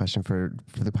 Question for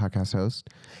the podcast host.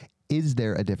 Is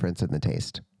there a difference in the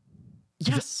taste?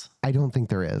 Yes. I don't think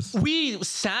there is. We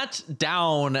sat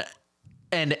down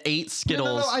and ate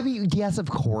Skittles. No. I mean, yes, of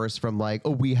course, from like,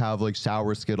 we have like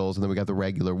sour Skittles and then we got the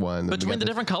regular one. Between the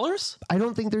different colors? I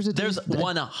don't think there's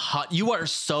one hot. You are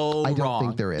so wrong. I don't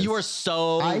think there is. You are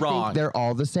so wrong. I think they're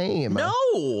all the same. No.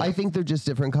 I think they're just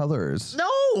different colors.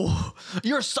 No.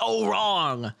 You're so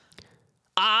wrong.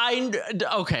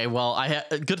 Okay, well,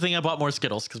 good thing I bought more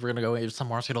Skittles because we're gonna go eat some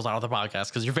more Skittles out of the podcast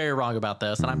because you're very wrong about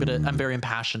this, and I'm very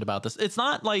impassioned about this. It's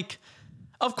not like,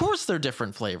 of course they're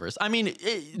different flavors. I mean,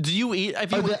 do you eat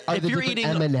if you're eating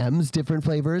M&Ms different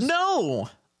flavors? No,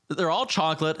 they're all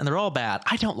chocolate and they're all bad.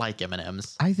 I don't like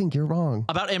M&Ms. I think you're wrong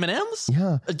about M&Ms.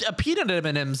 Yeah, a peanut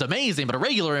M&M's amazing, but a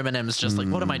regular M&M's just like,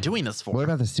 what am I doing this for? What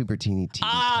about the super teeny?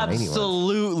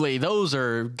 Absolutely, those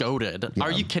are goated. Yeah.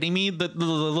 Are you kidding me? The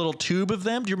little tube of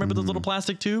them. Do you remember the little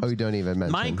plastic tubes? Oh, you don't even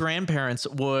mention. My grandparents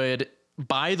would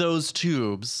buy those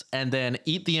tubes and then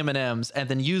eat the M&Ms and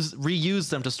then reuse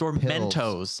them to store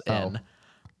Mentos in.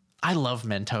 I love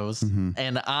Mentos,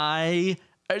 and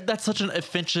that's such an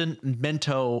efficient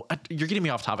Mento. You're getting me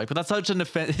off topic, but that's such an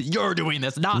you're doing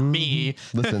this, not me.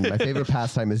 Listen, my favorite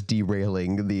pastime is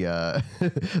derailing the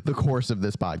the course of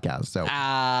this podcast. So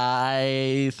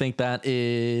I think that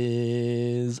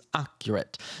is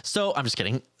accurate. So I'm just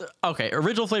kidding. Okay,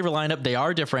 original flavor lineup. They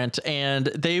are different, and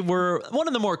they were one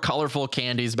of the more colorful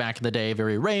candies back in the day.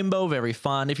 Very rainbow, very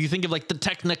fun. If you think of like the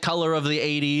Technicolor of the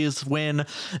 80s, when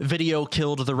video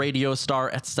killed the radio star,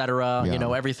 etc. You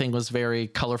know, everything was very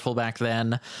colorful back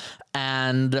then,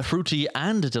 and fruity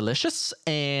and delicious.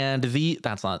 And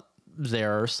that's not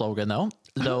their slogan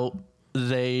though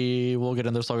they will get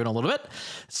in their slogan a little bit.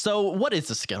 So what is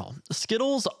a Skittle?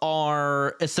 Skittles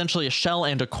are essentially a shell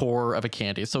and a core of a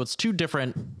candy. So it's two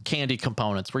different candy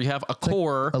components where you have a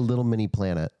core, like a little mini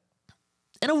planet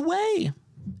in a way,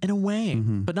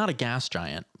 but not a gas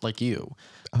giant like you.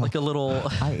 Like a little.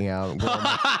 I am.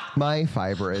 My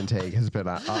fiber intake has been.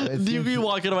 Do you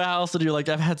walk into my house and you're like,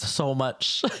 I've had so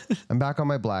much. I'm back on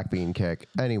my black bean kick.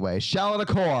 Anyway, shell and a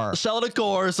core. Shell and a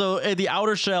core. So the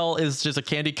outer shell is just a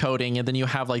candy coating, and then you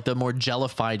have like the more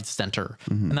jellified center,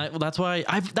 and that's why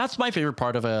that's my favorite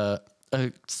part of a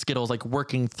Skittles, like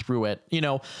working through it, you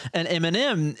know. An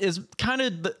M&M is kind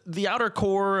of the outer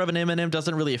core of an M&M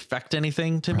doesn't really affect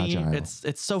anything to me.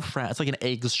 It's so it's like an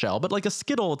eggshell, but like a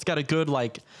Skittle, it's got a good,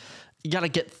 like, you got to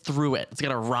get through it. It's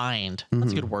got a rind.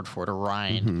 That's a good word for it, a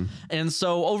rind. And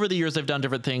so over the years, they've done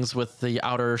different things with the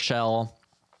outer shell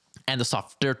and the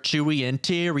softer, chewy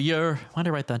interior. Why did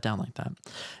I write that down like that?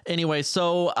 Anyway,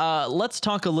 so let's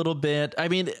talk a little bit. I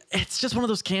mean, it's just one of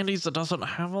those candies that doesn't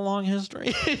have a long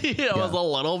history. I was a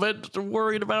little bit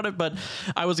worried about it, but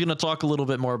I was going to talk a little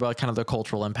bit more about kind of the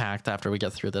cultural impact after we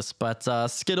get through this. But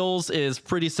Skittles is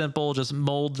pretty simple. Just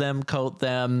mold them, coat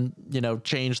them, you know,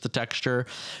 change the texture.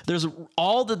 There's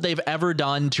all that they've ever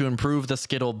done to improve the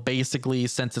Skittle basically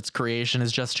since its creation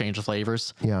is just change the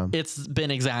flavors. Yeah. It's been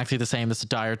exactly the same this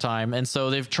entire time. And so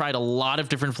they've tried a lot of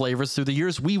different flavors through the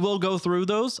years. We will go through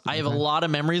those. I have a lot of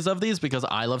memories of these because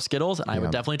I love Skittles and I would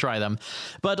definitely try them.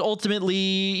 But ultimately,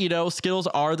 you know, Skittles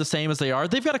are the same as they are.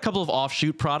 They've got a couple of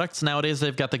offshoot products. Nowadays,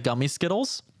 they've got the gummy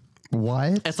Skittles.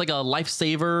 What? It's like a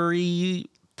lifesaver-y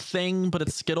thing, but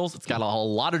it's Skittles. It's got a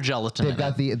whole lot of gelatin. They've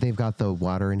got the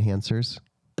water enhancers.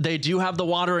 They do have the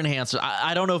water enhancer.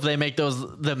 I don't know if they make those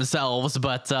themselves,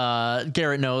 but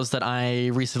Gerit knows that I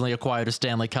recently acquired a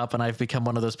Stanley Cup, and I've become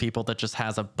one of those people that just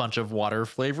has a bunch of water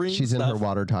flavoring. She's in her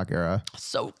water talk era.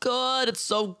 So good. It's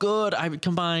so good. I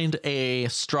combined a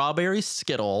strawberry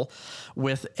Skittle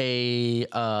with a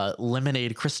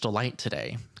lemonade Crystal Light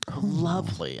today.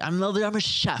 Lovely. I'm a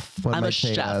chef. I'm a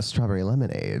chef. Strawberry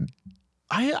lemonade.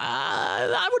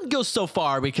 I wouldn't go so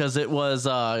far because it was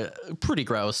pretty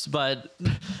gross, but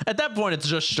at that point it's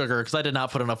just sugar because I did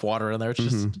not put enough water in there. It's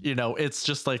just, you know, it's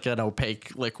just like an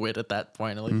opaque liquid at that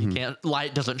point. Like you can't,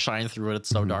 light doesn't shine through it. It's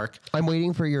so dark. I'm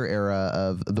waiting for your era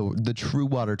of the true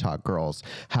water talk girls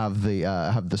have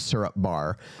the syrup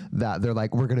bar that they're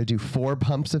like, we're going to do 4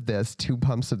 pumps of this, 2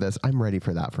 pumps of this. I'm ready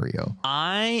for that for you.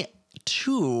 I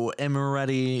too am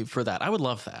ready for that. I would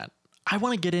love that. I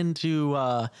want to get into,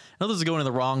 I know this is going in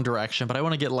the wrong direction, but I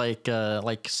want to get like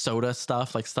soda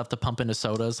stuff, like stuff to pump into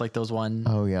sodas, like those one.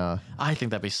 Oh yeah. I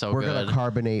think that'd be so good. We're going to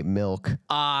carbonate milk.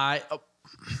 I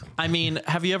mean,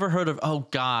 have you ever heard of, oh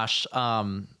gosh,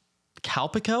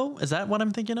 Calpico? Is that what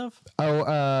I'm thinking of?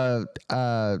 Oh,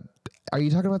 are you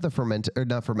talking about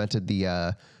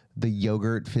the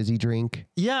yogurt fizzy drink?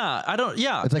 Yeah,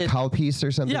 It's like Calpice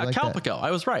or something like Calpico. that. I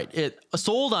was right. It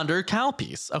sold under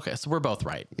Calpice. Okay, so we're both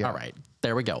right. Yeah. All right,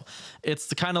 there we go.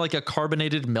 It's kind of like a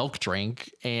carbonated milk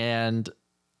drink, and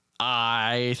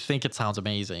I think it sounds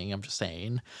amazing. I'm just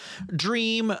saying.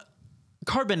 Dream,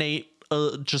 carbonate.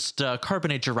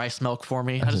 Carbonate your rice milk for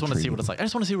me. I just want to see what it's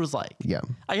like. Yeah.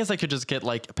 I guess I could just get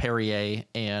like Perrier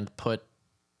and put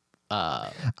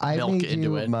I milk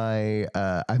into it.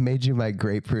 I made you my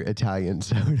grapefruit Italian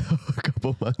soda a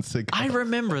couple months ago. I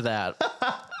remember that.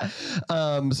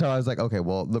 So I was like, okay,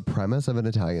 well, the premise of an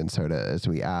Italian soda is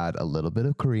we add a little bit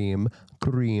of cream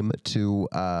to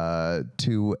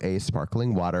a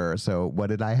sparkling water. So what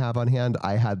did I have on hand?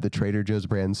 I had the Trader Joe's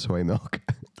brand soy milk.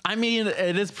 I mean,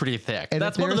 it is pretty thick. And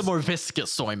that's one of the more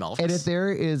viscous soy milks. And if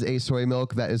there is a soy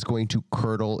milk that is going to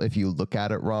curdle if you look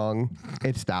at it wrong,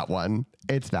 it's that one.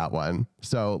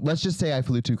 So let's just say I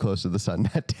flew too close to the sun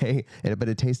that day, but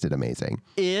it tasted amazing.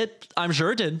 I'm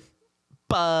sure it did.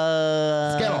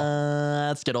 But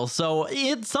Skittles. So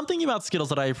it's something about Skittles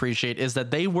that I appreciate is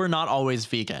that they were not always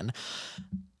vegan.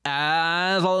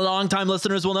 As long-time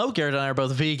listeners will know, Garrett and I are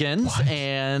both vegans,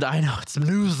 and I know it's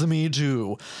news to me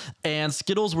too. And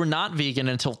Skittles were not vegan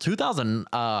until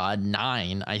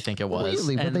 2009, I think it was.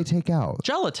 Really? What did they take out?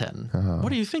 Gelatin.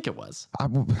 What do you think it was? I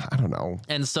don't know.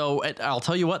 And so I'll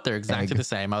tell you what, they're exactly the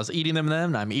same. I was eating them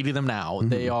then, I'm eating them now.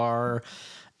 They are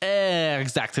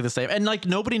exactly the same. And like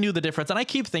nobody knew the difference. And I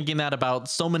keep thinking that about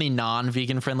so many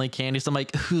non-vegan friendly candies. I'm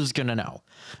like, who's gonna know?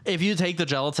 If you take the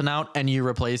gelatin out and you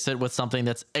replace it with something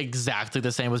that's exactly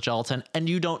the same as gelatin and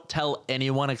you don't tell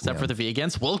anyone except for the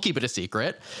vegans, we'll keep it a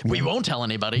secret. We won't tell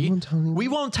anybody. We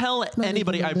won't tell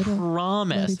anybody, I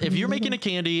promise. If you're making a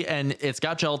candy and it's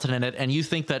got gelatin in it and you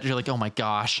think that you're like, oh my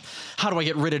gosh, how do I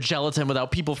get rid of gelatin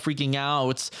without people freaking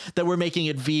out that we're making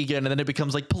it vegan, and then it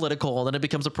becomes like political and then it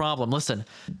becomes a problem. Listen,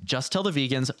 just tell the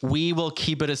vegans. We will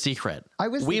keep it a secret.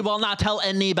 We will not tell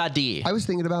anybody. I was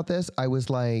thinking about this. I was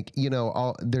like, you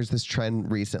know, there's this trend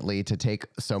recently to take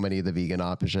so many of the vegan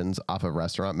options off of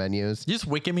restaurant menus. You just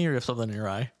wink at me, or you have something in your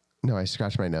eye? No, I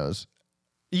scratched my nose.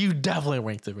 You definitely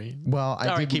winked at me. Well,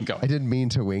 keep going. I didn't mean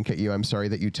to wink at you. I'm sorry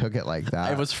that you took it like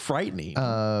that. It was frightening.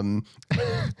 God,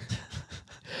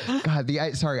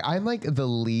 I'm like the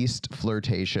least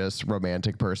flirtatious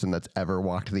romantic person that's ever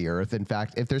walked the earth. In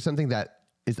fact, if there's something that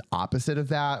is opposite of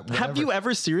that, have you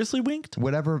ever seriously winked?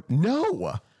 Whatever.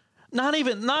 No. Not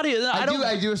even.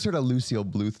 I do a sort of Lucille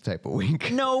Bluth type of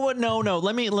wink. No.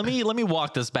 Let me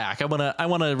walk this back. I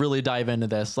wanna really dive into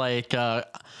this. Like,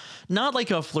 not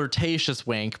like a flirtatious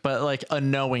wink, but like a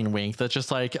knowing wink. That's just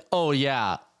like, oh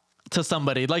yeah, to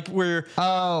somebody. Like you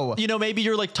know, maybe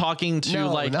you're like talking to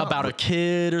about a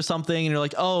kid or something, and you're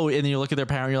like, oh, and then you look at their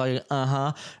parent, and you're like,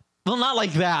 uh-huh. Well, not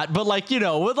like that, but like, you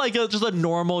know, with like just a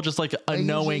normal, just like a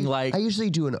knowing, like. I usually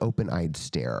do an open-eyed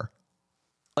stare.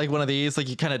 Like one of these, like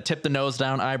you kind of tip the nose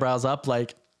down, eyebrows up,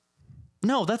 like,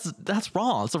 no, that's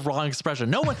wrong. It's a wrong expression.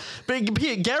 No one, but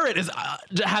Garrett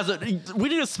we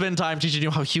need to spend time teaching you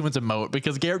how humans emote,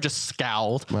 because Garrett just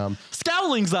scowled. Well,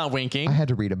 scowling's not winking. I had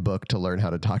to read a book to learn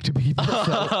how to talk to people.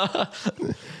 So.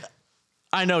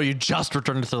 I know you just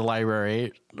returned to the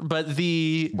library, but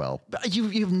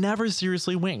you've never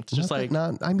seriously winked. Just I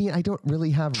don't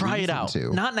really have. Try it out.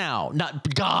 Not now.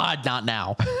 Not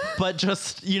now. But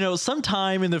just, you know,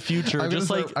 sometime in the future. I'm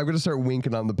gonna start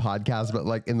winking on the podcast, but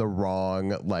like in the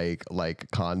wrong like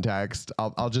context.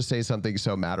 I'll just say something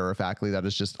so matter of factly that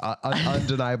is just an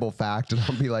undeniable fact, and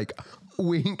I'll be like,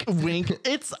 wink.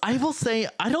 I will say,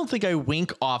 I don't think I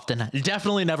wink often.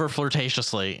 Definitely never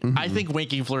flirtatiously. I think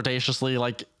winking flirtatiously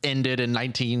like ended in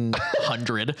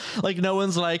 1900. Like no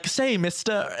one's like, say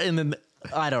mister, and then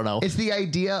I don't know. It's the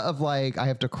idea of like, I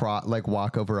have to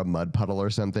walk over a mud puddle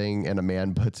or something, and a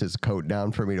man puts his coat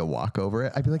down for me to walk over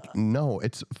it. I'd be like, no,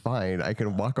 it's fine. I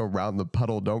can walk around the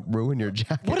puddle. Don't ruin your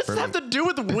jacket. What does that have to do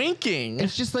with winking?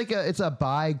 It's just like it's a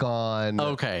bygone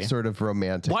sort of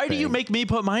romantic Why thing. do you make me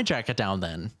put my jacket down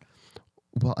then?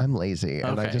 Well, I'm lazy,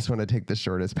 and I just want to take the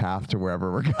shortest path to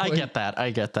wherever we're going. I get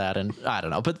that, and I don't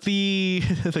know, but the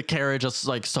carriage is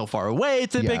like so far away.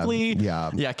 Typically,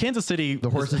 yeah. Kansas City, the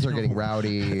horses are getting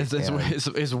rowdy.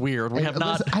 Is weird.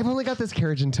 I've only got this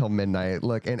carriage until midnight.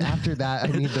 Look, and after that, I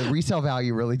mean, the resale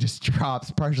value really just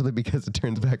drops, partially because it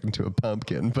turns back into a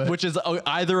pumpkin, which is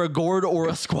either a gourd or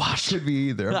a squash. Could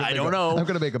be either. I don't know. I'm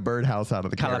gonna make a birdhouse out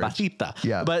of the carriage. Calabacita.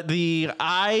 Yeah, but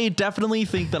I definitely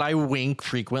think that I wink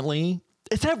frequently.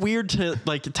 Is that weird to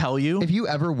like tell you? If you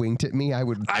ever winked at me, I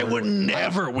would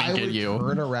never wink at you.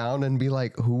 Turn around and be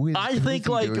like, "Who is?" I think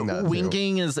like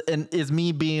winking is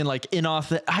me being like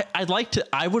inauthentic. I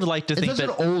would like to think that's an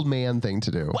old man thing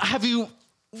to do. Have you?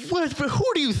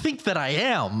 Who do you think that I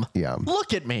am? Yeah.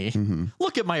 Look at me.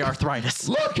 Look at my arthritis.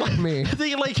 Look at me.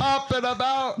 They like up and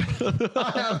about.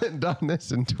 I haven't done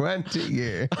this in 20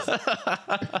 years.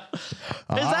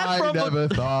 I never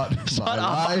thought my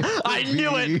life I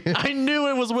knew it. I knew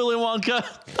it was Willy Wonka.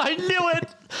 I knew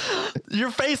it.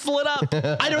 Your face lit up.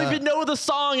 I don't even know the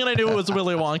song, and I knew it was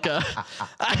Willy Wonka.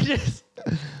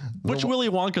 Which Willy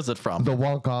Wonka is it from? The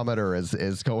Wonkometer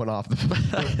is going off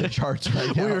the charts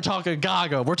right now. We were talking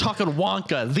Gaga. We're talking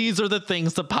Wonka. These are the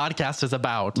things the podcast is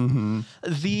about.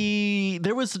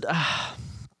 There was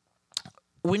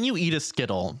when you eat a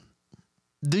Skittle,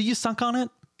 do you suck on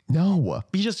it? No.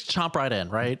 You just chomp right in,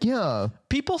 right? Yeah.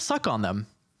 People suck on them.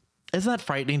 Isn't that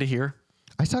frightening to hear?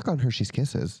 I suck on Hershey's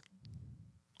Kisses.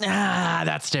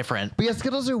 That's different. But yeah,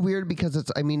 Skittles are weird because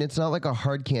it's not like a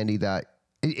hard candy that.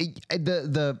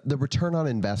 The return on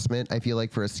investment, I feel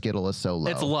like for a Skittle is so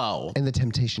low. It's low. And the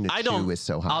temptation to chew is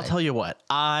so high. I'll tell you what,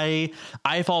 I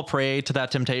fall prey to that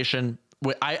temptation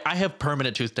I have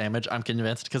permanent tooth damage. I'm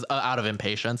convinced because out of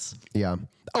impatience. Yeah.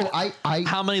 Oh, I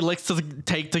How many licks does it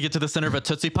take to get to the center of a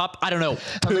Tootsie Pop? I don't know.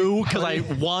 2 because I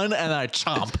won and I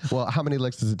chomp. Well, how many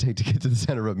licks does it take to get to the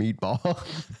center of a meatball?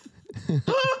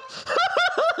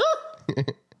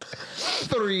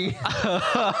 3.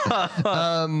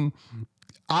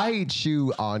 I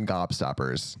chew on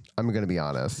gobstoppers. I'm going to be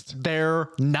honest.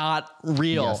 They're not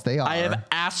real. Yes, they are. I have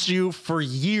asked you for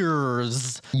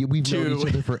years. We've known each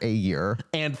other for a year.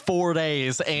 And 4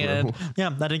 days. And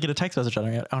yeah, I didn't get a text message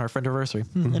on our friend anniversary.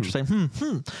 Interesting.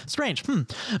 Strange.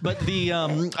 But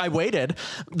I waited.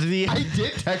 I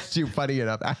did text you, funny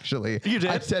enough, actually. You did?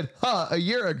 I said, a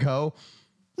year ago.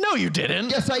 No, you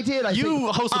didn't. Yes, I did. You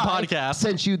host a podcast. I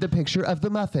sent you the picture of the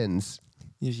muffins.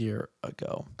 A year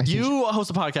ago. You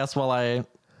host a podcast while I...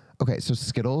 Okay, so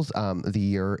Skittles, the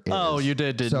year is... Oh, you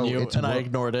didn't you? And I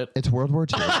ignored it. It's World War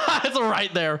II. It's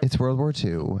right there. It's World War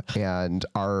II, and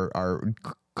our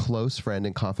close friend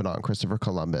and confidant, Christopher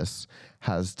Columbus,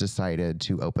 has decided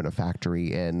to open a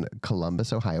factory in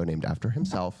Columbus, Ohio, named after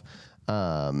himself.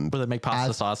 Where they make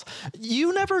pasta sauce.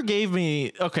 You never gave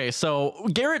me... Okay, so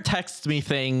Gerit texts me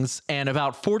things, and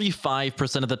about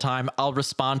 45% of the time, I'll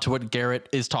respond to what Gerit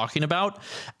is talking about.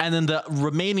 And then the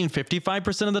remaining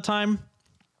 55% of the time,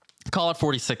 call it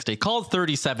 40-60, call it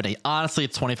 30-70. Honestly,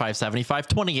 it's 25-75,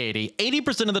 20-80.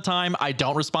 80% of the time, I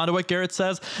don't respond to what Gerit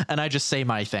says, and I just say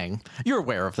my thing. You're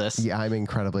aware of this. Yeah, I'm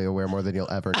incredibly aware, more than you'll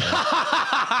ever know.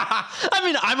 I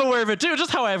mean, I'm aware of it too,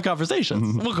 just how I have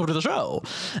conversations. Welcome to the show.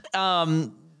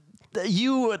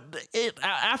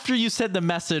 After you said the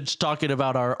message talking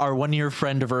about our 1-year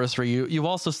friend anniversary, you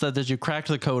also said that you cracked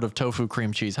the code of tofu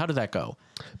cream cheese. How did that go?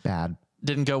 Bad.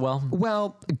 Didn't go well?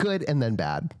 Well, good and then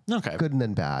bad. Okay. Good and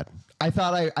then bad. I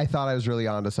thought I was really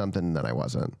onto something, and then I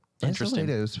wasn't. Interesting.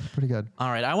 It was pretty good.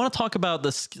 All right, I want to talk about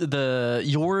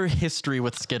your history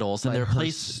with Skittles and their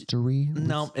place. History?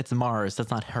 No, it's Mars.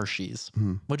 That's not Hershey's.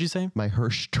 What'd you say? My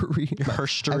herstory.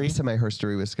 Herstory? I said my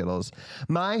herstory with Skittles.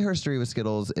 My herstory with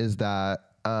Skittles is that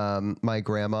my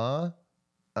grandma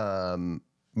on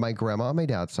my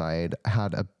dad's side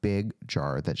had a big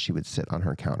jar that she would sit on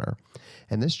her counter,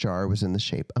 and this jar was in the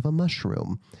shape of a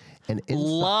mushroom. And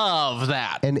love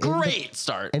that. And great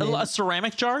start. A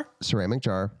ceramic jar? Ceramic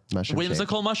jar. Mushroom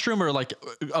Whimsical shape. Mushroom or like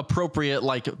appropriate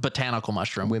like botanical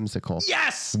mushroom? Whimsical.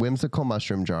 Yes! Whimsical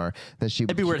mushroom jar that she...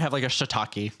 It'd be weird to have like a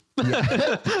shiitake.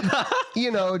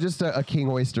 Yeah. Just a king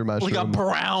oyster mushroom. Like a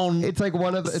brown It's like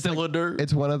one of the... cylinder.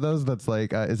 It's one of those that's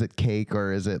like, is it cake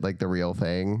or is it like the real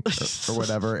thing or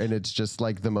whatever? And it's just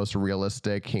like the most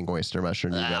realistic king oyster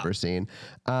mushroom you've ever seen.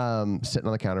 Sitting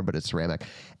on the counter, but it's ceramic.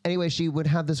 Anyway, she would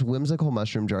have this whimsical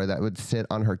mushroom jar that would sit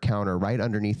on her counter right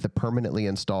underneath the permanently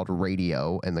installed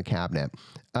radio in the cabinet.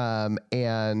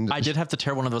 And I did have to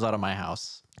tear one of those out of my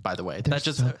house, by the way. That's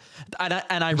just,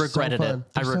 and I regretted it.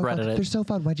 I regretted it. They're so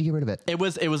fun. Why'd you get rid of it? It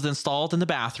was installed in the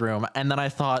bathroom, and then I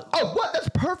thought, oh, what? That's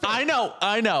perfect. I know.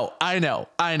 I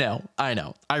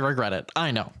regret it. I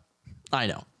know. I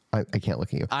can't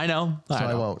look at you. I know. So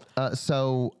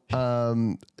I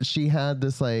won't. She had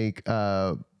this like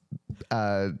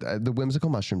the whimsical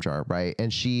mushroom jar, right?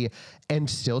 And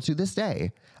still to this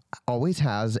day, always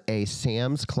has a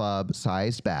Sam's Club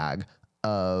sized bag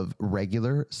of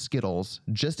regular Skittles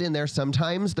just in there.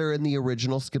 Sometimes they're in the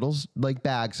original Skittles like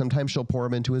bag. Sometimes she'll pour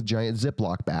them into a giant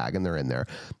Ziploc bag and they're in there.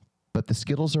 But the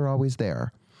Skittles are always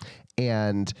there.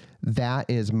 And that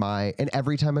is and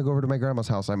every time I go over to my grandma's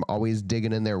house, I'm always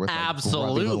digging in there with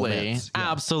absolutely.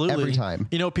 Every time.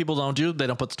 You know what people don't do? They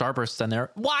don't put Starbursts in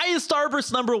there. Why is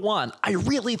Starburst number 1? I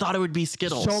really thought it would be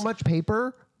Skittles. So much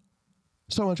paper.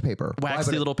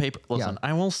 Waxy little paper. Listen,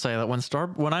 I will say that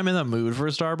when I'm in the mood for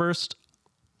a Starburst,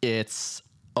 it's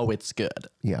good.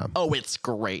 Yeah. Oh, it's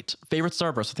great. Favorite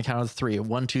Starburst at the count of 3.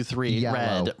 1, 2, 3. Yellow.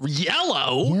 Red.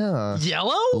 Yellow? Yeah.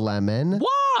 Yellow? Lemon.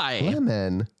 Why?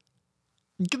 Lemon.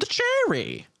 The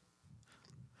cherry.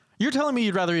 You're telling me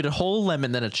you'd rather eat a whole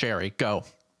lemon than a cherry. Go.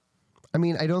 I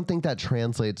mean, I don't think that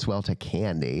translates well to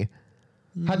candy.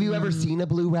 Have you ever seen a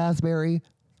blue raspberry?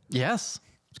 Yes.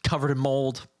 Covered in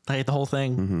mold. I ate the whole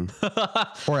thing.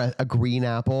 Mm-hmm. Or a green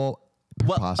apple.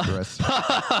 Preposterous.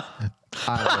 I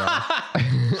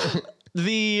don't know.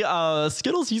 The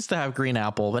Skittles used to have green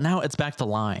apple, but now it's back to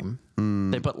lime.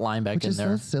 They put lime back Which in is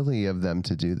there. so silly of them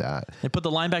to do that. They put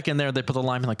the lime back in there. They put the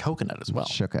lime in the coconut as well.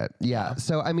 Shook it. Yeah.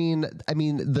 So I mean,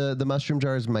 the mushroom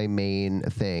jar is my main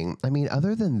thing. I mean,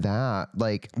 other than that,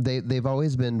 like they've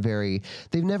always been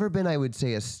they've never been, I would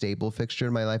say, a staple fixture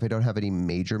in my life. I don't have any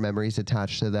major memories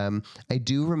attached to them. I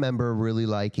do remember really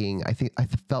liking, I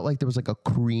felt like there was like a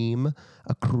cream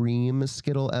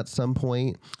Skittle at some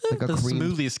point. Like a the cream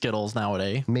smoothie Skittles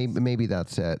nowadays. Maybe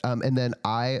that's it. And then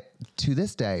to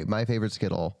this day, my favorite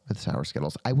Skittle, the sour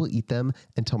Skittles, I will eat them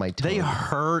until my tongue. They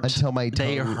hurt. Until my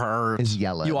tongue is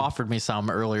yellow. You offered me some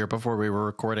earlier before we were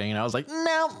recording, and I was like,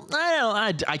 no,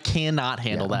 I cannot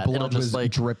handle that. Blood It'll just was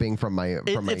dripping from my.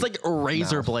 It's like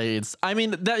razor mouth. blades. I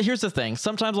mean, here's the thing.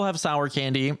 Sometimes we'll have sour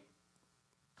candy.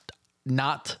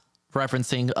 Not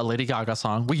referencing a Lady Gaga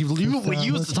song. We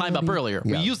used the time up earlier.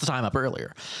 Yeah. We used the time up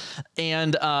earlier,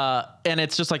 and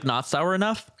it's just like not sour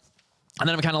enough. And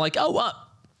then I'm kind of like,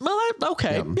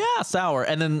 okay, yeah, sour.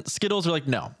 And then Skittles are like,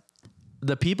 no.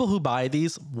 The people who buy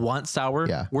these want sour.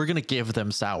 Yeah. We're gonna give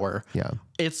them sour. Yeah.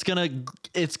 It's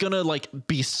gonna like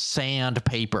be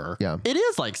sandpaper. Yeah. It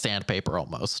is like sandpaper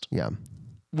almost. Yeah.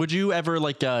 Would you ever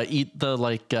like eat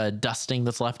the dusting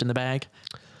that's left in the bag?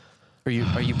 Are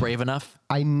you brave enough?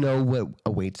 I know what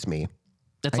awaits me.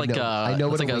 It's I know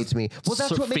what like awaits me. Well,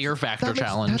 that's what fear factor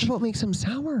challenge. That's what makes them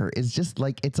sour. Is just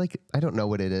like it's like I don't know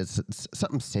what it is. It's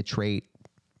something citrate.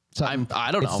 I don't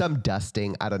know. It's some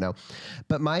dusting. I don't know.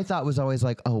 But my thought was always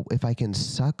like, oh, if I can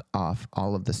suck off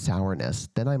all of the sourness,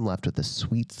 then I'm left with a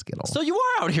sweet Skittle. So you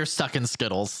are out here sucking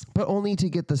Skittles, but only to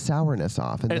get the sourness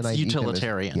off. And it's then I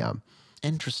utilitarian. Yeah.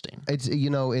 Interesting. It's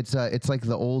it's like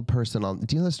the old person on.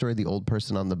 Do you know the story of the old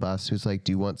person on the bus who's like,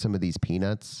 "Do you want some of these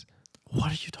peanuts?"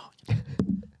 What are you talking?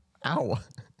 Ow.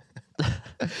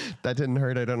 That didn't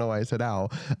hurt. I don't know why I said ow.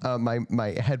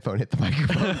 My headphone hit the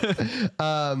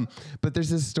microphone. But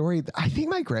there's this story. I think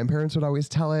my grandparents would always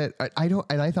tell it.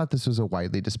 I thought this was a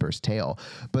widely dispersed tale.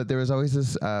 But there was always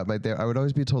this. I would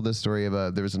always be told this story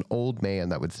of there was an old man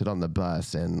that would sit on the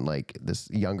bus and like this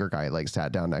younger guy like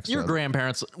sat down next to him. Your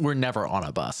grandparents were never on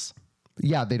a bus.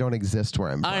 Yeah, they don't exist where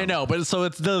I'm from. I know, but so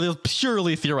it's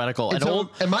purely theoretical. And so,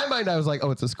 in my mind, I was like,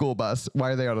 oh, it's a school bus.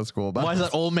 Why are they on a school bus? Why is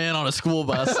that old man on a school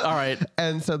bus? All right.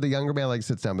 And so the younger man like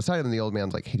sits down beside him, and the old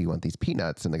man's like, hey, do you want these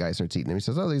peanuts? And the guy starts eating them. He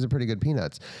says, oh, these are pretty good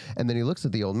peanuts. And then he looks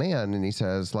at the old man and he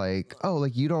says like, oh,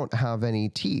 like you don't have any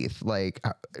teeth. Like,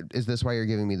 is this why you're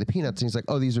giving me the peanuts? And he's like,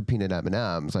 oh, these are peanut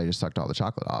M&Ms. I just sucked all the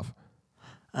chocolate off.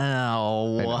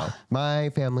 Oh. My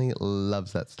family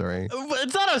loves that story.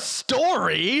 It's not a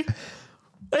story.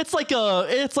 It's like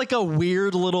a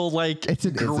weird little like it's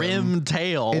an grim ism.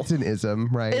 tale. It's an ism,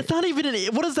 right? It's not even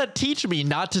what does that teach me?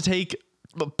 Not to take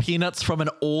peanuts from an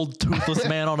old toothless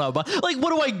man on a bus. Like, what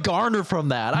do I garner from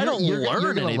that? I don't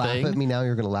learn anything. Laugh at me now.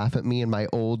 You're gonna laugh at me and my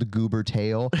old goober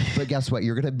tale. But guess what?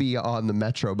 You're gonna be on the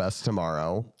Metro bus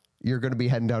tomorrow. You're going to be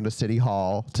heading down to City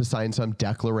Hall to sign some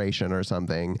declaration or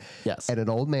something. Yes. And an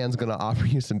old man's going to offer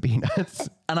you some peanuts.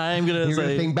 And I am going to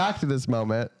say, think back to this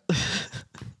moment.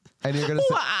 And you're going to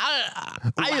say,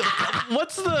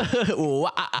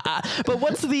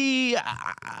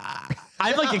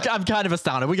 I'm kind of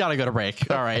astounded. We got to go to break.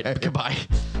 All right. Goodbye.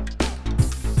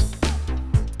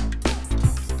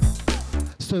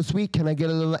 So sweet, can I get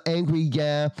a little angry?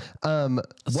 Yeah.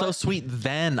 So sweet,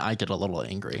 then I get a little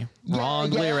angry. Yeah, Wrong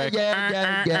yeah, lyric.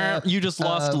 Yeah. You just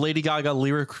lost Lady Gaga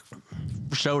lyric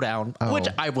showdown, which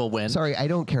I will win. Sorry, I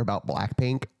don't care about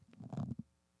Blackpink.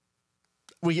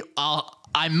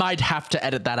 I might have to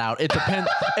edit that out. It depends.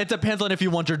 It depends on if you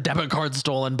want your debit card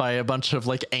stolen by a bunch of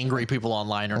like angry people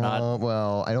online or not.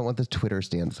 Well, I don't want the Twitter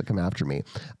stands to come after me.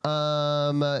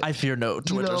 I fear no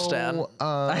Twitter stand.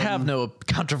 I have no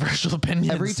controversial opinions.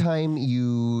 Every time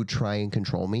you try and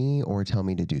control me or tell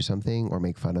me to do something or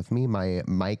make fun of me, my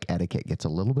mic etiquette gets a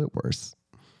little bit worse.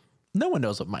 No one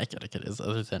knows what mic etiquette is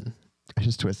other than I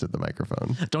just twisted the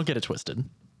microphone. Don't get it twisted.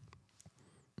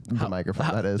 The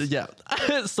microphone, that is. Yeah.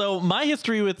 So my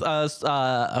history with I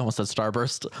almost said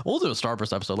Starburst. We'll do a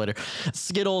Starburst episode later.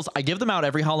 Skittles, I give them out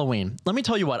every Halloween. Let me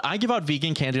tell you what, I give out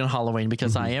vegan candy on Halloween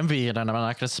because I am vegan and I'm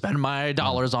not going to spend my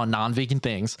dollars on non-vegan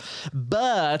things.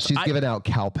 But she's giving out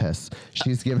cow piss.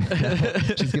 She's giving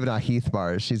out Heath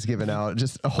bars. She's giving out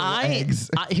just whole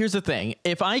eggs. Here's the thing.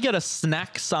 If I get a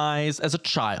snack size as a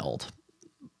child,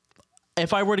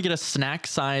 if I were to get a snack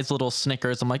size little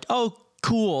Snickers, I'm like, oh,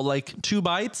 cool, like 2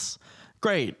 bites,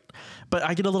 great. But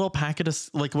I get a little packet of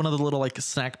like one of the little like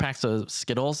snack packs of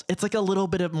Skittles. It's like a little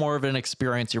bit of more of an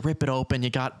experience. You rip it open,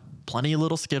 you got plenty of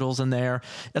little Skittles in there.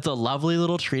 It's a lovely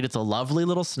little treat. It's a lovely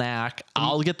little snack.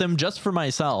 I'll get them just for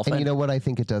myself. And you know what I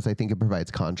think it does? I think it provides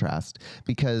contrast,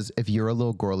 because if you're a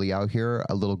little girly out here,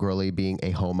 a little girly being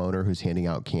a homeowner who's handing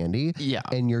out candy,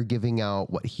 and you're giving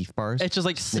out what, Heath bars? It's just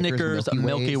like Snickers,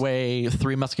 Milky Way,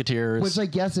 Three Musketeers. Which,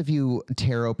 like, yes, if you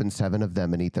tear open 7 of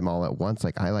them and eat them all at once,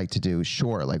 like I like to do,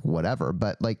 sure, like whatever.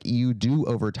 But like you do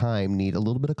over time need a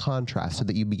little bit of contrast so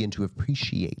that you begin to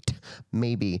appreciate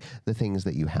maybe the things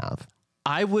that you have.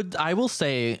 I will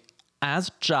say, as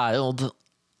child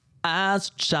I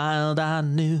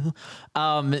knew,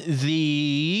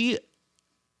 I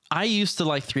used to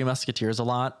like Three Musketeers a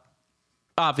lot.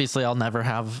 Obviously, I'll never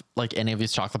have like any of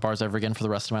these chocolate bars ever again for the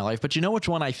rest of my life. But you know which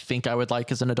one I think I would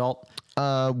like as an adult?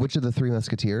 Which of the Three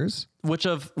Musketeers? Which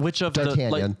of D'Artagnan. the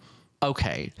like?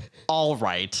 Okay, all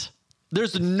right.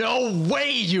 There's no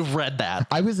way you've read that.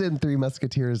 I was in Three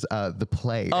Musketeers, the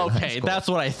play. Okay, that's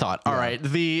what I thought. All right,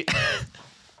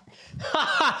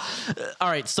 all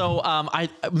right. So,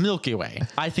 Milky Way.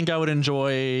 I think I would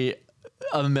enjoy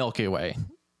a Milky Way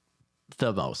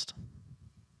the most.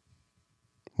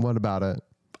 What about it?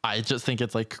 I just think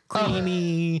it's like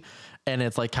creamy, and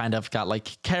it's like kind of got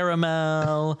like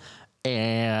caramel,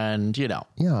 and you know.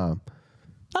 Yeah.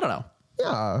 I don't know.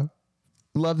 Yeah.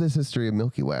 Love this history of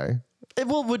Milky Way.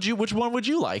 Well, which one would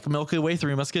you like? Milky Way,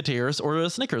 Three Musketeers, or a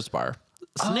Snickers bar?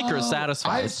 Snickers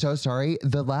satisfies. I'm so sorry.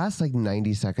 The last like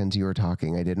 90 seconds you were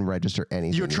talking, I didn't register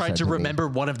anything. You were trying to remember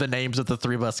one of the names of the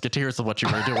Three Musketeers of what you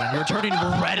were doing. You were turning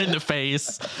red in the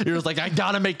face. You were like, I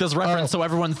gotta make this reference so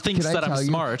everyone thinks that I'm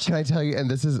smart. Can I tell you?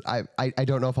 And this is I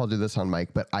don't know if I'll do this on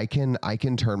mic, but I can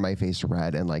turn my face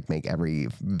red and like make every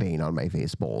vein on my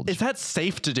face bold. Is that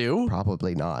safe to do?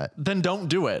 Probably not. Then don't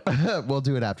do it. We'll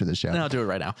do it after the show. No, I'll do it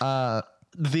right now.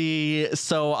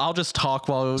 So I'll just talk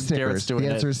while Snickers. Garrett's doing it.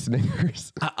 The answer is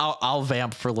Snickers. I'll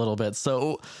vamp for a little bit.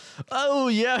 So, oh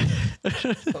yeah.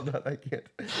 Hold on, I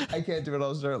can't do it.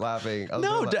 I'll start laughing.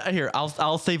 Here,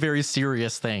 I'll say very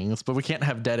serious things, but we can't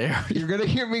have dead air. You're gonna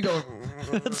hear me go.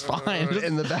 It's fine.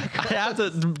 In the background. I have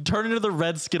to turn into the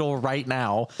red Skittle right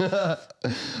now.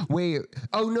 Wait.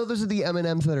 Oh no, those are the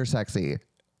M&Ms that are sexy.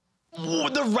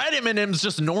 The red M&M's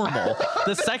just normal.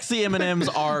 The sexy M&M's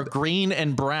are green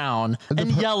and brown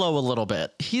and yellow a little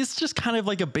bit. He's just kind of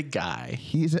like a big guy.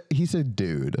 He's a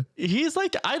dude. He's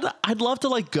like, I'd love to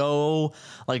like go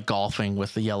like golfing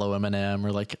with the yellow M&M,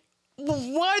 or like,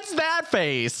 what's that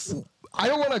face? I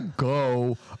don't want to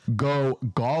go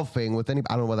golfing with any.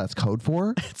 I don't know what that's code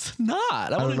for. It's not. I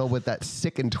don't know what that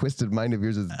sick and twisted mind of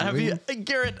yours is doing. Have you,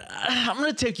 Garrett? I'm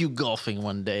gonna take you golfing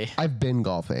one day. I've been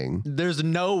golfing. There's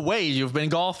no way you've been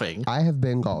golfing. I have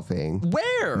been golfing.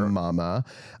 Where, Mama?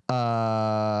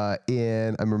 I'm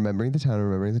remembering the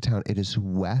town. It is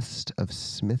west of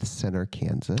Smith Center,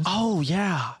 Kansas. Oh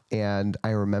yeah. And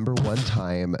I remember one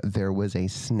time there was a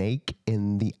snake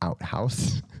in the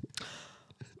outhouse.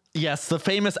 Yes, the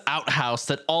famous outhouse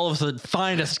that all of the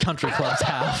finest country clubs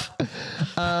have.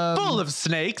 Full of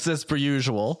snakes, as per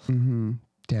usual. Mm-hmm.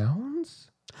 Downs?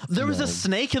 There was a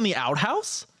snake in the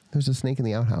outhouse? There's a snake in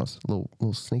the outhouse. A little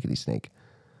snakeity snake.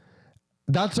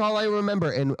 That's all I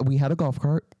remember. And we had a golf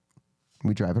cart.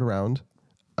 We drive it around.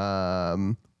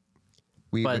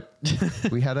 We had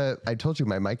I told you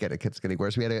my mic etiquette's getting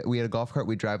worse. We had a golf cart.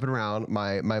 We drive it around.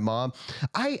 My mom,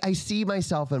 I see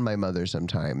myself in my mother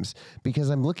sometimes, because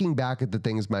I'm looking back at the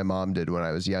things my mom did when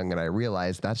I was young, and I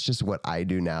realize that's just what I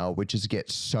do now, which is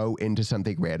get so into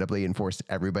something randomly and force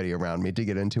everybody around me to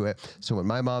get into it. So when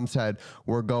my mom said,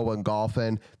 we're going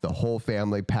golfing, the whole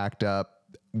family packed up.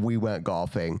 We went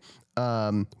golfing.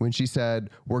 When she said,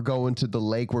 we're going to the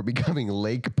lake, we're becoming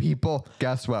lake people,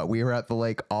 guess what? We were at the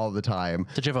lake all the time.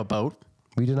 Did you have a boat?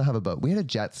 We did not have a boat. We had a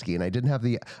jet ski, and I didn't have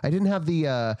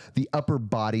the upper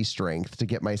body strength to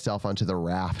get myself onto the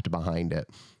raft behind it.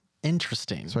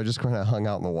 Interesting. So I just kind of hung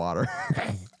out in the water.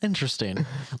 Interesting.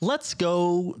 Let's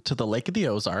go to the Lake of the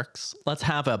Ozarks. Let's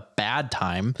have a bad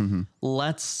time. Mm-hmm.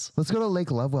 Let's go to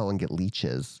Lake Lovewell and get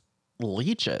leeches.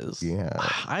 Leeches. Yeah.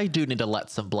 I do need to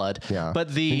let some blood. Yeah.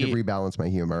 But need to rebalance my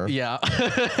humor. Yeah.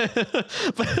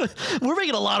 But we're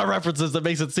making a lot of references that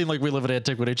makes it seem like we live in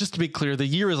antiquity. Just to be clear, the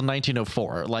year is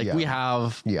 1904. Like we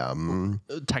have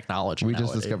technology. We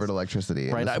nowadays. just discovered electricity.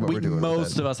 Right.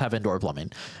 Most of us have indoor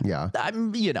plumbing. Yeah.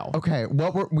 Okay.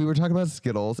 We were talking about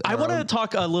Skittles. I want to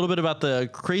talk a little bit about the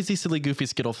crazy, silly, goofy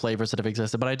Skittle flavors that have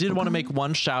existed, but I did want to make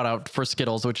one shout out for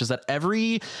Skittles, which is that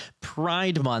every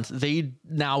Pride Month,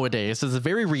 nowadays, this is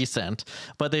very recent,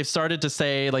 but they've started to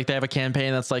say, like, they have a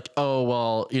campaign that's like, oh,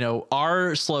 well,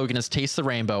 our slogan is Taste the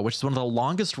Rainbow, which is one of the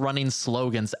longest running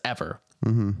slogans ever.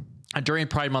 Mm-hmm. during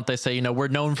Pride Month, they say, you know, we're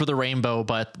known for the rainbow,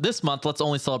 but this month, let's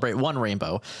only celebrate one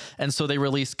rainbow. And so they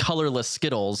release colorless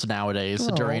Skittles nowadays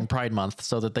during Pride Month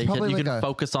so that you can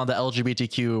focus on the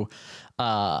LGBTQ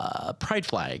pride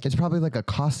flag. It's probably like a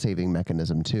cost saving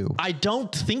mechanism too. I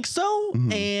don't think so.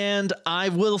 And I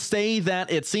will say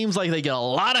that it seems like they get a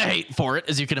lot of hate for it,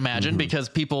 as you can imagine, because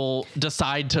people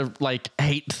decide to like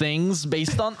hate things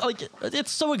based on like,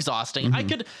 it's so exhausting. I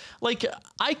could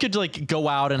go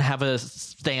out and have a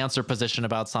stance or position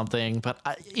about something, but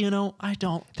I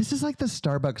don't. This is like the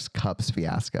Starbucks cups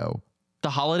fiasco. The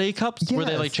holiday cups where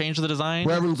they like change the design.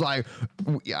 Where everyone's like,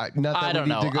 yeah, not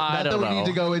that we need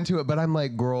to go into it, but I'm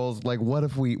like, girls, like, what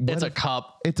if we? It's a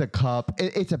cup. It's a cup.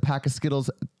 It's a pack of Skittles.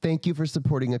 Thank you for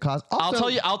supporting a cause. Also,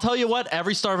 I'll tell you what.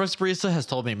 Every Starbucks barista has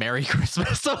told me Merry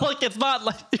Christmas. So like, it's not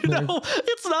like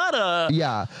it's not a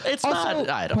It's also, not.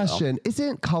 I don't know.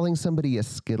 Isn't calling somebody a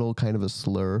Skittle kind of a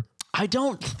slur? I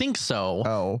don't think so.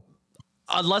 Oh.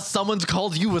 Unless someone's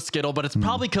called you a Skittle, but it's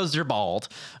probably because you're bald.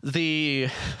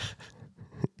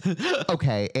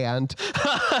 Okay, and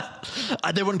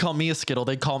they wouldn't call me a Skittle.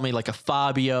 They'd call me like a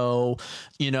Fabio,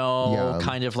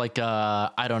 kind of like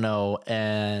I don't know.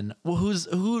 And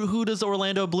who does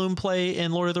Orlando Bloom play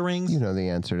in Lord of the Rings? You know the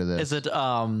answer to this. Is it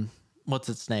what's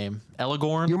its name?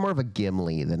 Elagorn? You're more of a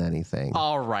Gimli than anything.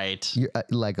 All right.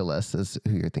 Legolas is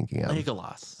who you're thinking of.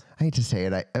 Legolas. I hate to say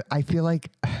it. I feel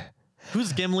like.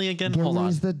 Who's Gimli again? Gimli's Hold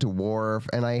on. the dwarf,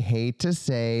 and I hate to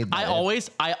say that. I always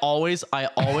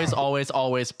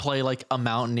play like a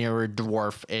mountaineer or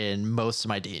dwarf in most of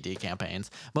my D&D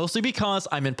campaigns. Mostly because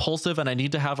I'm impulsive and I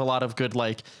need to have a lot of good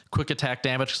like quick attack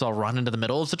damage because I'll run into the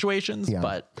middle of situations. Yeah.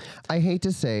 But I hate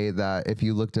to say that if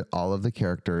you looked at all of the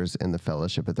characters in the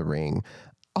Fellowship of the Ring.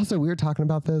 Also, we were talking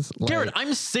about this. Garrett,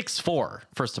 I'm 6'4",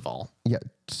 first of all. Yeah,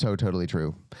 so totally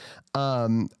true.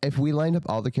 If we lined up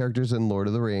all the characters in Lord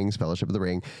of the Rings, Fellowship of the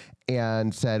Ring,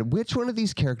 and said, which one of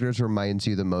these characters reminds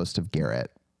you the most of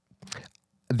Garrett?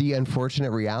 The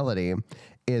unfortunate reality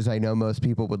is I know most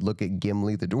people would look at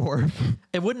Gimli the dwarf.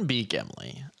 It wouldn't be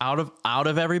Gimli. Out of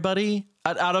everybody,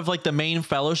 out of like the main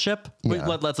fellowship,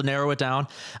 let's narrow it down.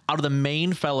 Out of the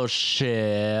main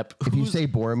fellowship, if you say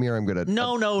Boromir, I'm gonna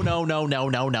no.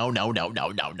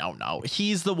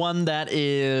 He's the one that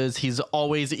he's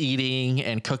always eating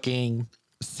and cooking.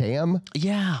 Sam?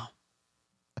 Yeah.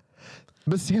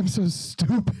 But Sam's so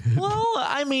stupid. Well,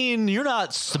 I mean, you're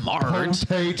not smart.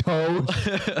 Potatoes.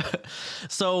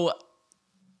 So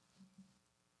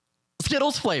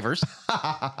Skittles flavors.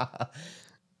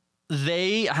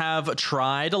 They have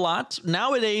tried a lot.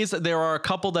 Nowadays, there are a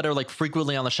couple that are like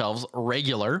frequently on the shelves.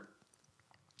 Regular,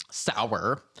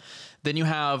 sour. Then you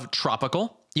have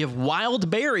tropical. You have wild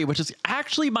berry, which is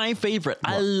actually my favorite.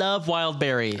 I love wild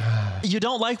berry. You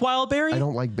don't like wild berry? I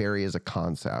don't like berry as a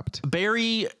concept.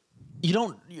 Berry, you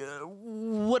don't...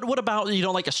 What about, you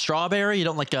don't like a strawberry? You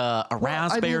don't like a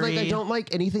raspberry? I mean, I don't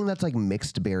like anything that's like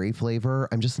mixed berry flavor.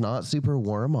 I'm just not super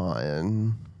warm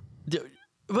on.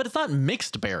 But it's not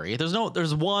mixed berry.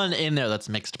 There's one in there that's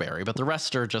mixed berry, but the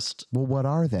rest are just... Well, what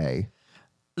are they?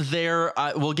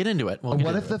 We'll get into it.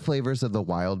 What if the flavors of the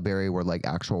wild berry were like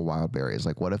actual wild berries?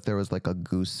 Like what if there was like a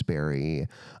gooseberry,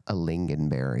 a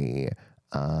lingonberry,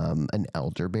 an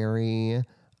elderberry,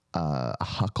 a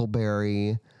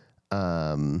huckleberry,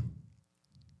 come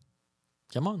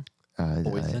on.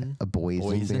 A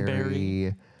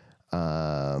boysenberry,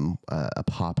 a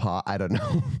pawpaw. I don't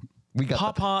know.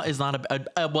 Pawpaw is not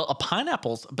a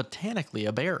pineapple's botanically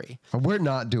a berry. We're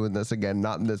not doing this again.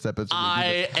 Not in this episode.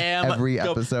 I am every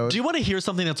episode. Do you want to hear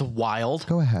something that's wild?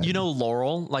 Go ahead. You know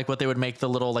laurel, like what they would make the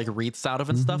little like wreaths out of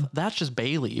and stuff. That's just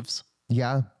bay leaves.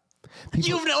 Yeah.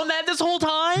 You've known that this whole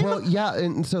time? Well, yeah,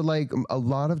 and so like a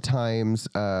lot of times,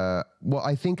 I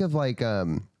think of like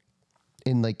in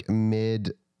like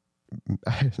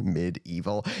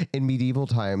medieval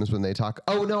times when they talk.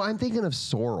 Oh no, I'm thinking of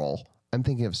sorrel.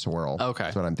 Okay.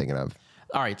 That's what I'm thinking of.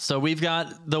 All right, so we've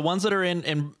got the ones that are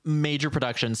in major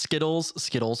production: Skittles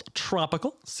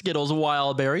Tropical, Skittles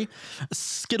Wildberry,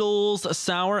 Skittles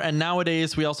Sour, and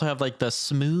nowadays we also have like the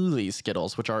smoothie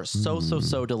Skittles, which are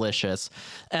so delicious.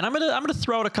 And I'm gonna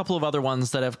throw out a couple of other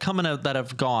ones that have come in that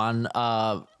have gone.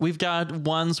 We've got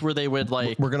ones where they would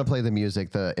like. We're gonna play the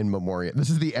music, the in memoriam. This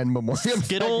is the in memoriam.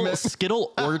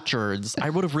 Skittle orchards. I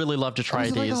would have really loved to try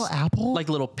these. Like apple, like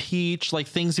little peach, like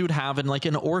things you would have in like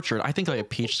an orchard. I think like a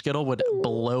peach Skittle would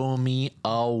blow me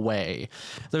away.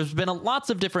 There's been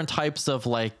lots of different types of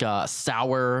like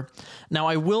sour. Now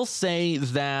I will say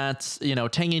that,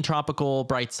 tangy, tropical,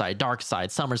 bright side, dark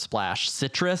side, summer splash,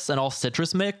 citrus, and all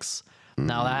citrus mix.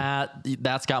 Now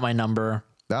that's got my number.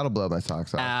 That'll blow my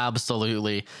socks off.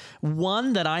 Absolutely.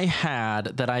 One that I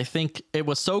had that I think it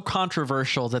was so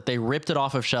controversial that they ripped it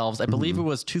off of shelves. I believe it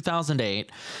was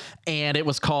 2008, and it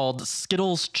was called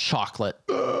Skittles Chocolate.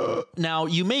 Now,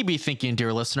 you may be thinking,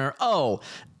 dear listener, oh,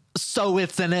 so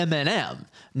it's an M&M.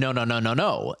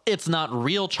 No. It's not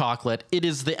real chocolate.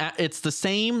 It's the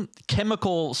same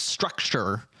chemical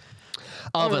structure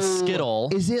of a Skittle.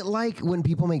 Is it like when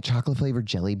people make chocolate flavored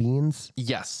jelly beans?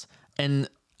 Yes. And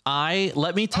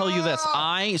let me tell you this.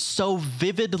 I so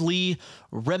vividly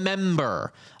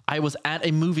remember I was at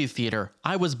a movie theater.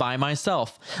 I was by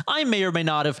myself. I may or may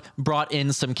not have brought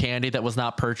in some candy that was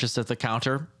not purchased at the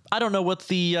counter. I don't know what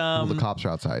the cops are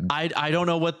outside. I don't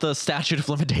know what the statute of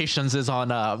limitations is on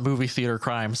movie theater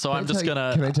crime. So I'm just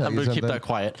gonna keep that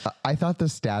quiet. I thought the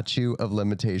statute of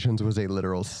limitations was a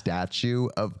literal statue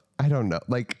of, I don't know,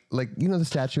 like the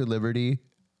Statue of Liberty.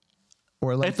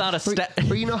 Or like, it's not a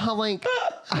but you know how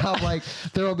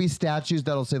there will be statues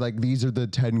that'll say like these are the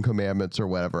 10 commandments or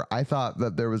whatever. I thought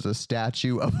that there was a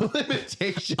statue of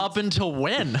limitations. Up until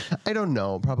when? I don't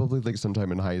know. Probably like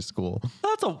sometime in high school.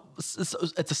 It's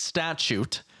a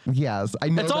statute. Yes, I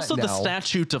know. It's also the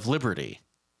statute of liberty.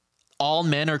 All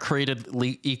men are created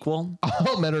equal.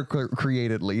 All men are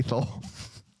created lethal.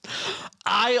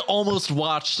 I almost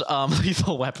watched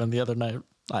Lethal Weapon the other night.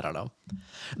 I don't know.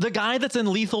 The guy that's in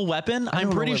Lethal Weapon, I'm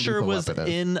pretty sure was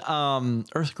in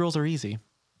Earth Girls Are Easy.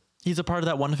 He's a part of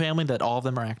that one family that all of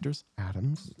them are actors.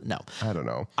 Adams? No. I don't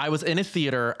know. I was in a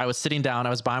theater. I was sitting down.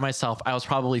 I was by myself. I was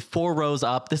probably 4 rows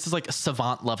up. This is like a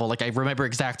savant level. Like I remember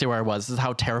exactly where I was. This is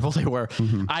how terrible they were.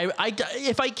 Mm-hmm.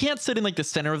 If I can't sit in like the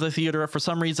center of the theater, for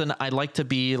some reason, I like to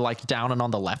be like down and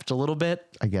on the left a little bit.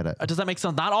 I get it. Does that make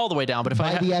sense? Not all the way down, but if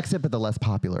by the exit, but the less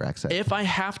popular exit. If I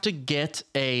have to get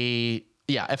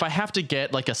if I have to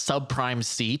get like a subprime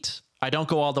seat, I don't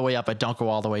go all the way up. I don't go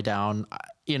all the way down,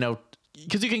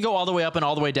 because you can go all the way up and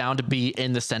all the way down to be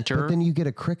in the center. But then you get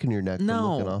a crick in your neck.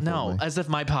 No, as if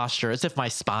my posture, as if my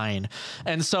spine.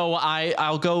 And so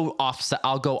I'll go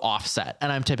offset,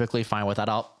 and I'm typically fine with that.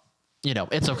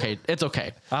 It's okay. It's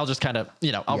okay. I'll just kind of,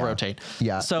 I'll rotate.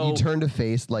 Yeah. So you turn to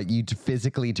face, like you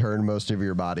physically turn most of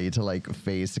your body to like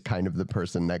face kind of the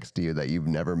person next to you that you've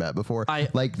never met before.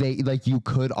 You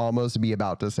could almost be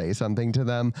about to say something to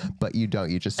them, but you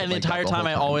don't. You just and the entire time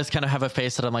I always kind of have a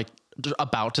face that I'm like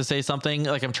about to say something.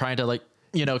 Like I'm trying to my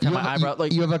eyebrow.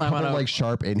 Like you have a couple of like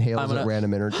sharp inhales at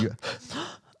random interviews.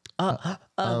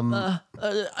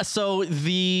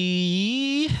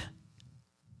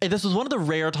 This was one of the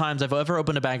rare times I've ever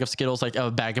opened a bag of Skittles, like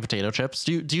a bag of potato chips.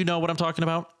 Do you know what I'm talking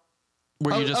about?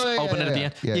 Where you just open it at the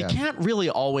end. You can't really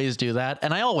always do that,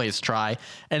 and I always try.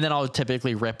 And then I'll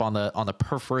typically rip on the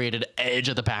perforated edge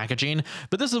of the packaging.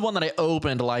 But this is one that I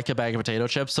opened like a bag of potato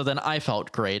chips. So then I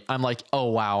felt great. I'm like, oh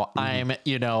wow, I'm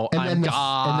God. And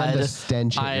then the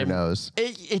stench in your nose.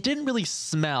 It didn't really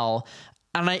smell,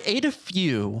 and I ate a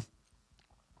few.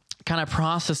 Kind of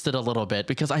processed it a little bit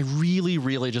because I really,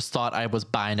 really just thought I was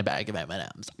buying a bag of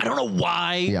M&Ms. I don't know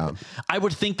why I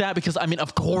would think that, because I mean,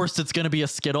 of course it's going to be a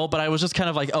Skittle, but I was just kind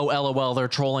of like, oh, LOL, they're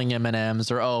trolling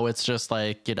M&Ms, or oh, it's just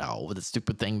like, the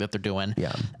stupid thing that they're doing.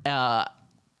 Yeah.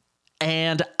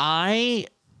 And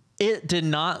it did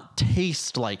not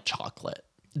taste like chocolate.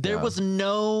 There was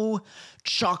no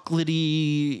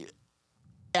chocolatey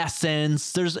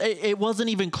essence. It wasn't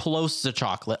even close to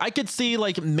chocolate. I could see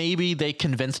like maybe they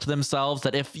convinced themselves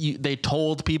that if they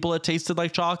told people it tasted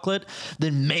like chocolate,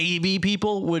 then maybe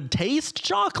people would taste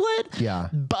chocolate. Yeah.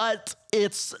 But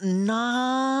it's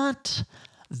not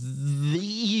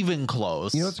even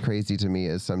close. You know what's crazy to me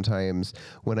is sometimes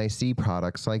when I see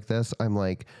products like this, I'm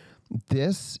like,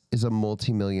 this is a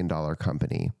multi-million-dollar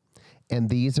company. And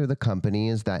these are the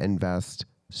companies that invest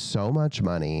so much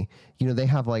money. They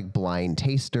have like blind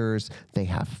tasters, they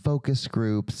have focus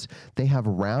groups, they have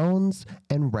rounds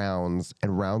and rounds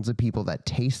and rounds of people that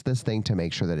taste this thing to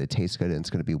make sure that it tastes good and it's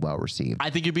going to be well received. I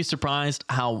think you'd be surprised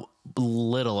how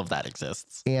little of that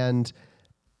exists. And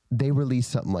they release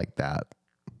something like that.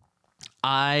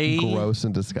 Gross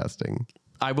and disgusting.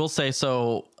 I will say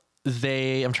so.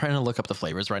 I'm trying to look up the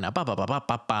flavors right now.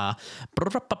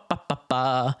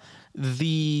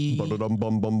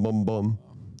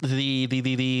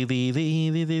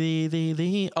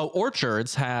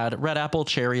 Orchards had red apple,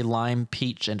 cherry, lime,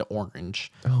 peach, and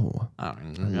orange. Oh, I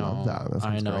love that.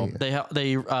 I know. Great.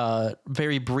 They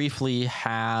very briefly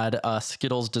had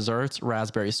Skittles desserts: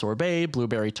 raspberry sorbet,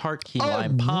 blueberry tart, key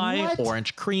lime pie,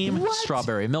 orange cream,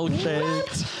 strawberry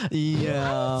milkshake.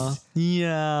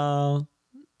 Yeah.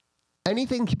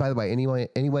 Anything, by the way,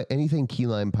 anything key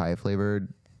lime pie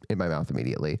flavored in my mouth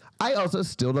immediately. I also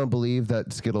still don't believe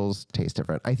that Skittles taste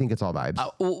different. I think it's all vibes.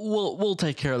 We'll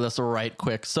take care of this right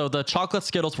quick. So the chocolate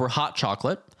Skittles were hot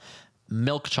chocolate,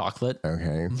 milk chocolate,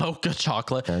 okay, mocha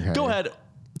chocolate. Okay. Go ahead.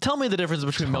 Tell me the difference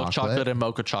between milk chocolate and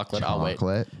mocha chocolate. I'll wait.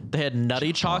 They had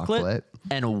nutty chocolate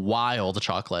and wild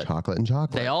chocolate. Chocolate and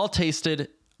chocolate. They all tasted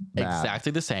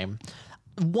exactly the same.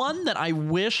 One that I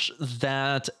wish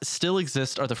that still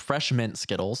exists are the fresh mint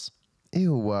Skittles.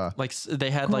 Ew. Like they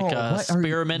had like a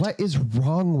spearmint. What is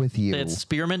wrong with you? They had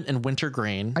spearmint and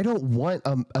wintergreen. I don't want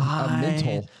a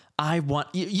mental. I want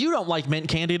you don't like mint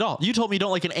candy at all. You told me you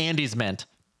don't like an Andes mint.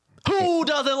 Who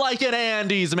doesn't like an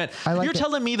Andes mint? You're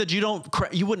telling me that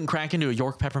you wouldn't crack into a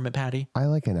York peppermint patty? I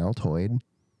like an Altoid.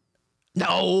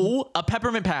 No, a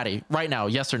peppermint patty right now.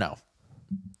 Yes or no?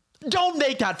 Don't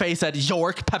make that face at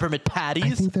York peppermint patties.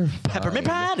 I think they're fine. Peppermint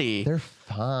patty. They're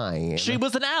fine. She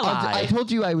was an ally. I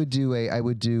told you I would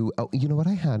do. Oh, you know what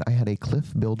I had? I had a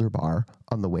Cliff Builder bar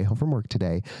on the way home from work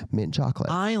today. Mint chocolate.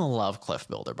 I love Cliff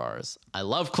Builder bars. I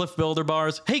love Cliff Builder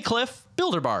bars. Hey, Cliff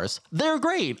Builder bars. They're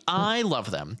great. I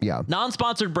love them. Yeah.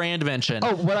 Non-sponsored brand mention.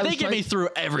 Oh, they get me through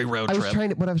every road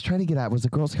trip. What I was trying to get at was a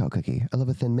Girl Scout cookie. I love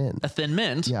a Thin Mint. A Thin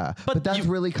Mint? Yeah. But that's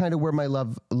really kind of where my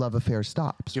love affair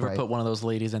stops. You ever put one of those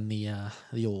ladies in the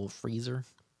old freezer?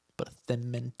 Put a Thin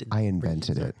Mint in I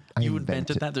invented it. You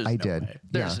invented that? I did. Way.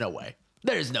 There's no way.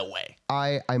 There's no way.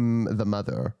 I'm the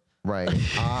mother, right?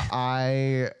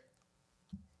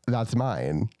 That's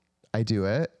mine. I do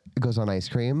it. It goes on ice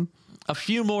cream. A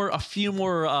few more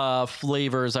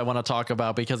flavors I want to talk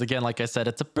about because again, like I said,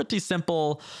 it's a pretty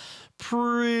simple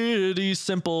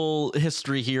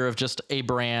history here of just a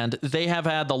brand. They have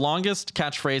had the longest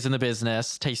catchphrase in the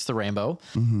business, taste the rainbow.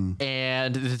 Mm-hmm.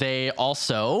 And they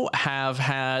also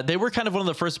they were kind of one of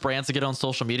the first brands to get on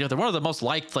social media. They're one of the most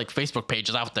liked like Facebook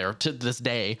pages out there to this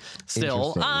day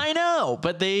still. I know,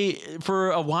 but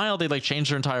for a while they like changed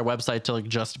their entire website to like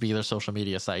just be their social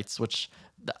media sites, which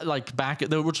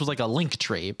was like a link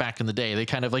tree back in the day. They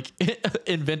kind of like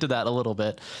invented that a little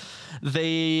bit.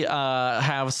 They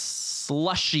have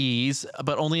slushies,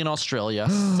 but only in Australia.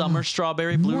 Summer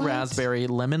strawberry, blue raspberry,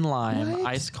 lemon lime,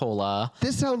 ice cola.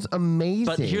 This sounds amazing.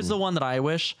 But here's the one that I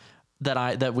wish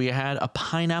that we had: a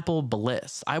pineapple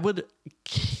bliss. I would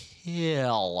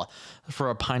kill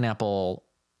for a pineapple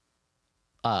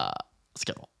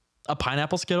Skittle. A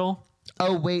pineapple Skittle.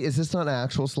 Oh, wait, is this not an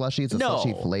actual slushie? It's a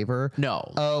slushie flavor? No.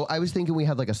 Oh, I was thinking we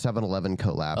had like a 7-Eleven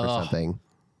collab or something.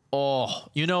 Oh,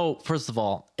 first of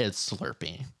all, it's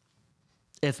Slurpee.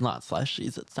 It's not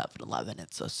slushies at 7-Eleven.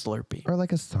 It's a Slurpee. Or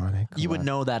like a Sonic. You would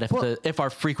know that if our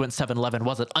frequent 7-Eleven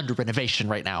wasn't under renovation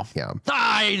right now. Yeah.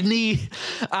 I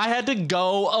had to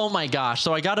go. Oh my gosh.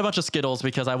 So I got a bunch of Skittles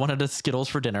because I wanted a Skittles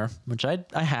for dinner, which I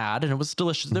had, and it was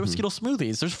delicious. Mm-hmm. There were Skittle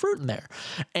smoothies. There's fruit in there.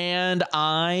 And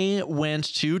I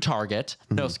went to Target.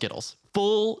 Mm-hmm. No Skittles.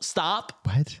 Full stop.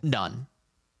 What? None.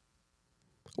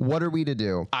 What are we to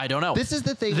do? I don't know. This is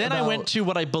the thing. Then I went to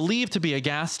what I believe to be a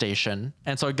gas station,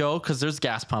 and so I go because there's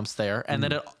gas pumps there, and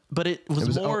then it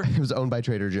was owned by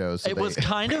Trader Joe's. So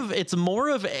it's more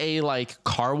of a like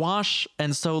car wash,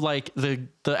 and so like the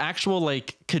actual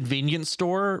like convenience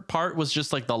store part was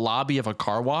just like the lobby of a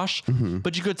car wash,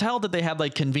 but you could tell that they had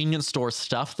like convenience store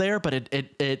stuff there, but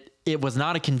it was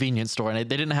not a convenience store, and they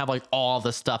didn't have like all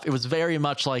the stuff. It was very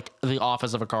much like the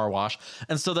office of a car wash.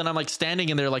 And so then I'm like standing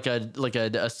in there like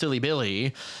a silly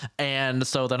Billy. And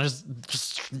so then there's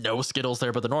just no Skittles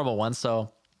there, but the normal ones.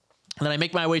 So then I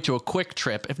make my way to a Quick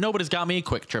Trip. If nobody's got me,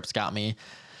 Quick Trip's got me.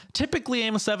 Typically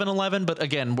I'm a 7-Eleven, but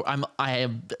again, I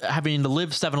am having to live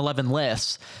 7-Eleven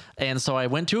less. And so I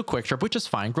went to a Quick Trip, which is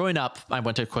fine. Growing up, I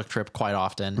went to a Quick Trip quite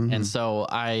often. Mm-hmm. And so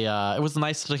it was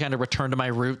nice to kind of return to my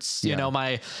roots, you know,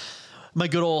 my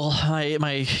good old,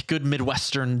 my good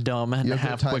Midwestern dumb and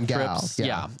have Quick Trips.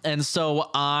 Yeah. And so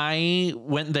I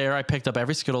went there. I picked up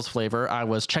every Skittles flavor. I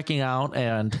was checking out,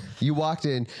 and you walked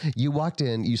in,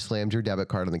 you slammed your debit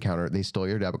card on the counter. They stole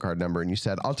your debit card number, and you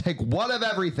said, "I'll take one of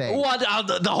everything." What?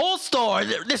 The whole store.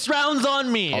 This round's on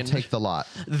me. I'll take the lot.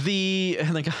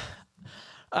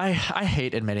 I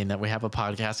hate admitting that we have a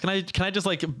podcast. Can I just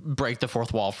like break the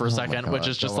fourth wall for a second, which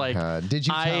is just like, did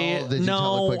you tell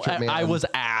the Quick Trip man? I was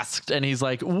asked, and he's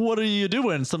like, "What are you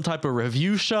doing? Some type of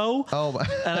review show?" Oh,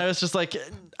 and I was just like,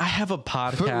 "I have a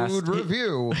podcast. Food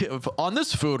review. On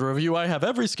this food review, I have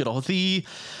every Skittle."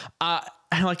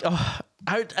 I'm like, oh,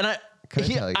 I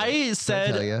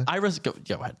said,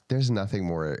 go ahead. There's nothing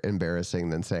more embarrassing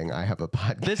than saying I have a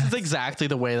podcast. This is exactly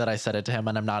the way that I said it to him,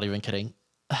 and I'm not even kidding.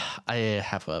 I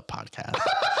have a podcast.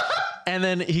 And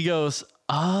then he goes,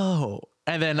 "Oh,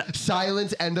 And then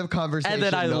silence, end of conversation. And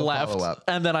then I no left. Follow-up.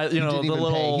 And then I, the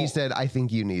little. He said, "I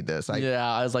think you need this."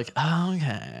 I was like, oh,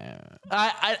 okay.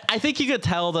 I think you could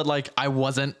tell that like I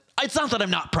wasn't. It's not that I'm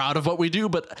not proud of what we do,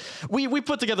 but we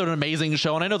put together an amazing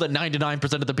show, and I know that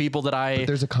 99% of the people that But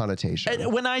there's a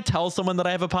connotation. when I tell someone that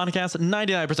I have a podcast,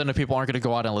 99% of people aren't going to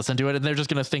go out and listen to it, and they're just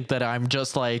going to think that I'm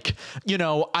just like,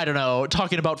 I don't know,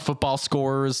 talking about football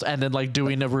scores and then like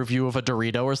doing a review of a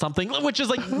Dorito or something, which is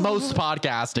like most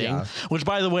podcasting. Yeah. Which,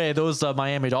 by the way, those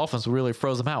Miami Dolphins really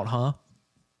froze them out, huh?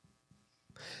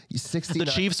 The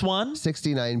Chiefs won.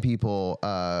 69 people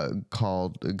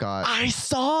got. I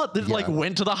saw that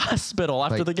went to the hospital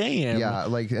after the game. Yeah,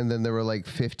 and then there were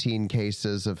 15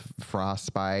 cases of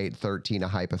frostbite, 13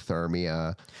 of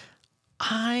hypothermia.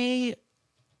 I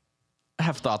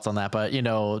have thoughts on that, but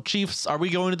Chiefs, are we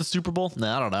going to the Super Bowl? No,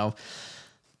 I don't know.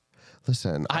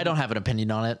 Listen, I don't have an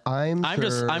opinion on it. I'm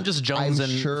just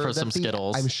jonesing for some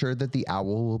Skittles. I'm sure that the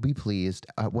owl will be pleased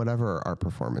at whatever our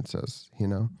performance is,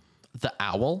 The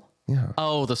owl? Yeah.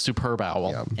 Oh, the superb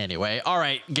owl. Yeah. Anyway, all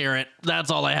right, Garrett, that's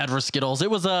all I had for Skittles.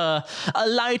 It was a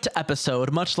light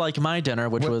episode, much like my dinner,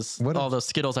 which was all those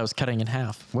Skittles I was cutting in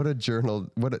half. What a journey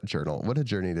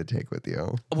to take with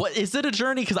you. What is it a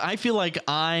journey? Because I feel like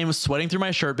I'm sweating through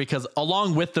my shirt because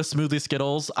along with the smoothie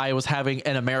Skittles, I was having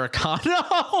an Americano.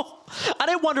 And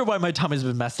I wonder why my tummy's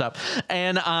been messed up.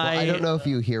 And I don't know if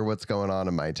you hear what's going on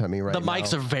in my tummy right now. The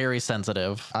mics are very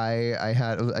sensitive.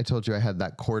 I told you I had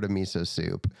that quart of miso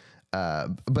soup.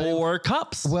 But 4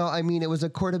 cups. Well, I mean, it was a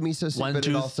quart of miso soup, but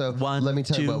it also, let me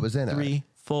tell you what was in it. 3,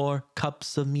 4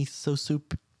 cups of miso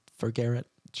soup for Garrett.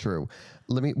 True.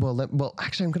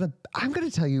 Actually, I'm gonna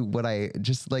tell you what I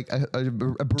just like. Do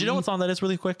you know what song that is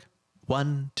really quick?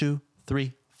 1, 2,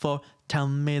 3, 4. Tell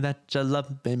me that you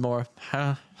love me more.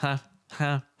 Ha ha.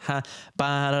 Ha ha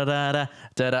ba da da da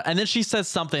da da, and then she says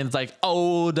something it's like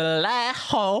oh da la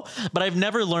ho, but I've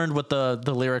never learned what the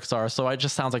lyrics are, so it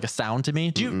just sounds like a sound to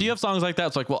me. Do you have songs like that?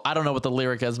 It's like, well, I don't know what the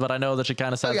lyric is, but I know that she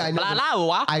kind of says I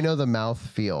know the mouth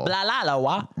feel blah la la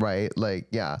wa, right? Like,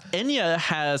 yeah. Enya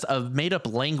has a made up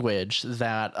language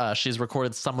that she's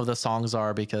recorded some of the songs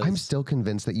are because I'm still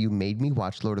convinced that you made me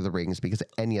watch Lord of the Rings because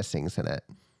Enya sings in it.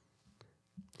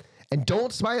 And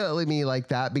don't smile at me like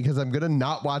that because I'm going to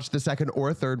not watch the second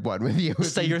or third one with you.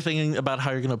 Say you're thinking about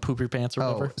how you're going to poop your pants or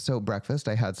whatever. So breakfast,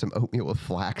 I had some oatmeal with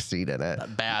flaxseed in it.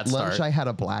 Bad start. Lunch, I had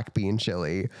a black bean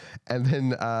chili. And then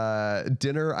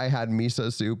dinner, I had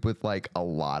miso soup with a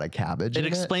lot of cabbage in it. It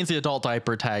explains the adult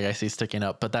diaper tag I see sticking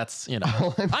up, but that's,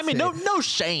 no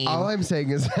shame. All I'm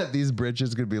saying is that these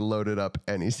britches could be loaded up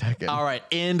any second. All right,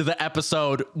 end the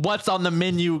episode. What's on the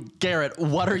menu, Garrett?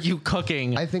 What are you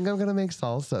cooking? I think I'm going to make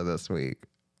salsa this week.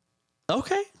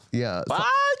 Okay. Yeah.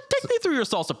 Take me through your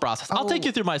salsa process. I'll take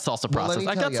you through my salsa process.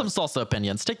 I got some salsa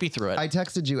opinions. Take me through it. I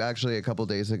texted you actually a couple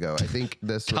days ago. I think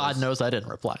this God knows I didn't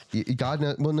reply. God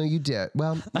knows. Well, no, you did.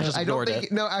 Well, I don't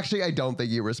think. No, actually, I don't think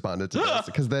you responded to this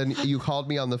because then you called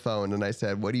me on the phone and I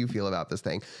said, "What do you feel about this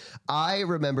thing?" I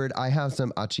remembered I have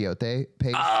some achiote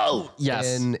paste. Oh,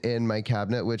 yes. In my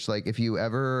cabinet, which if you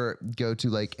ever go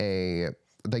to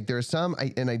there's some,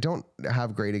 and I don't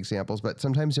have great examples, but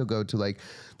sometimes you'll go to a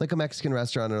Mexican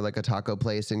restaurant or a taco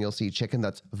place and you'll see chicken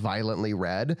that's violently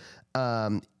red.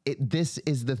 This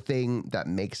is the thing that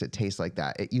makes it taste like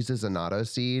that. It uses annatto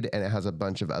seed and it has a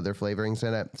bunch of other flavorings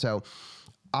in it. So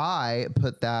I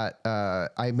put that,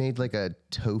 I made a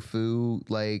tofu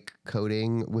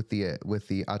coating with the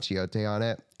achiote on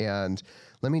it. And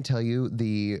let me tell you,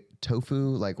 the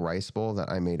tofu rice bowl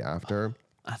that I made after,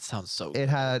 that sounds so good. It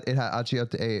had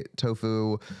achiote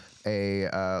tofu, a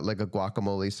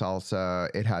guacamole salsa.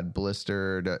 It had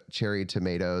blistered cherry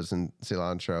tomatoes and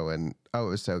cilantro, and it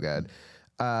was so good.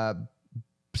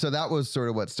 So that was sort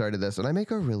of what started this, and I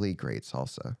make a really great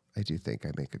salsa. I do think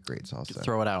I make a great salsa.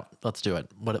 Throw it out. Let's do it.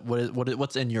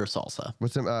 What's in your salsa?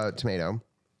 What's some tomato?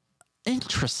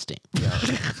 Interesting. Yeah.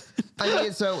 I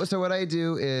mean, so what I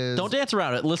do is don't dance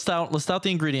around it. List out the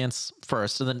ingredients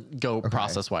first, and then go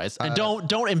process wise. And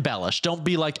don't embellish. Don't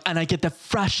be like, and I get the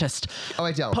freshest. Oh,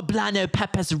 I don't. Poblano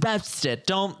peppers roasted.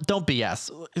 Don't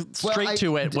BS. Straight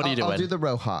to it. What are you doing? I'll do the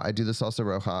roja. I do the salsa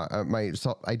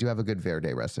roja. I do have a good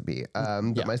verde recipe.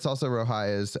 But my salsa roja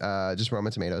is just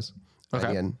Roma tomatoes,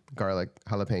 onion, garlic,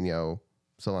 jalapeno,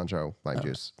 cilantro, lime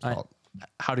juice, salt.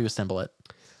 How do you assemble it?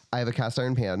 I have a cast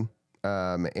iron pan.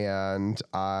 And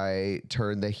I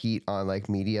turn the heat on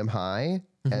medium high,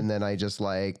 and then I just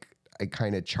I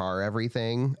kind of char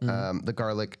everything. The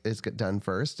garlic is done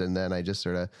first, and then I just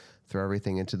sort of throw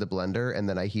everything into the blender, and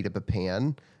then I heat up a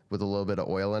pan with a little bit of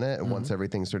oil in it. And once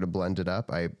everything's sort of blended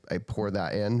up, I pour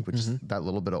that in, which is that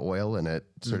little bit of oil, and it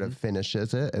sort of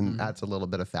finishes it and adds a little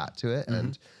bit of fat to it.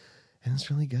 And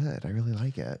it's really good. I really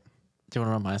like it. Do you want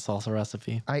to run my salsa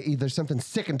recipe? There's something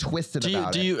sick and twisted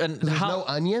about it. And there's no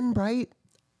onion, right?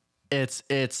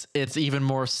 It's even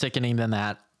more sickening than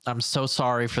that. I'm so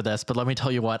sorry for this, but let me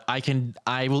tell you what,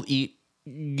 I will eat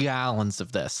gallons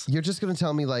of this. You're just going to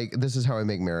tell me like, this is how I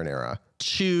make marinara.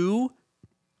 2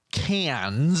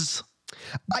 cans.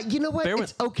 You know what?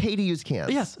 It's okay to use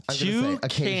cans. Yes. 2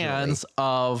 cans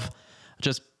of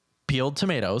just peeled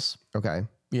tomatoes. Okay.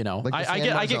 You know, like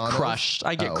I get crushed.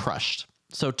 I get crushed.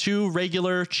 So 2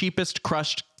 regular, cheapest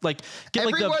crushed, like get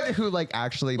everyone like who like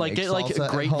actually like makes get like salsa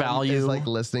great at home value is like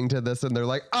listening to this and they're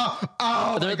like, oh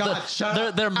my god, shut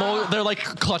up. They're like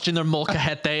clutching their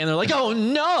molcajete and they're like, oh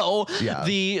no.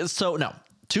 Yeah. So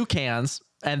 2 cans.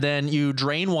 And then you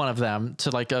drain one of them to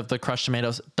like the crushed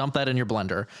tomatoes, dump that in your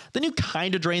blender. Then you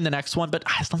kind of drain the next one, but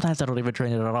sometimes I don't even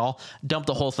drain it at all. Dump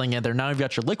the whole thing in there. Now you've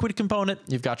got your liquid component,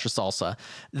 you've got your salsa.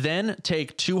 Then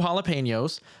take 2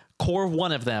 jalapenos, core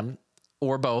one of them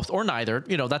or both or neither.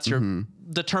 You know, that's your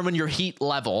determine your heat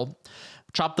level.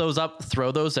 Chop those up,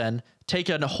 throw those in. Take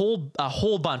a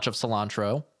whole bunch of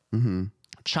cilantro.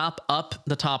 Chop up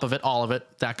the top of it, all of it.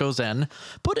 That goes in.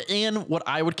 Put in what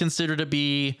I would consider to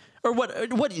be, or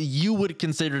what you would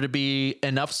consider to be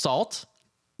enough salt.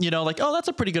 You know, like, oh, that's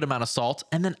a pretty good amount of salt.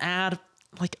 And then add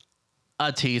like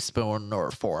a teaspoon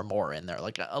or 4 more in there,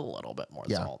 like a little bit more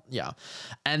salt. Yeah.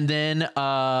 And then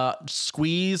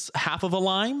squeeze half of a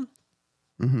lime.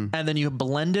 And then you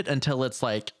blend it until it's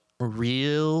like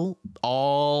real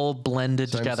all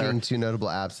blended together. I'm seeing 2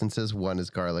 notable absences. One is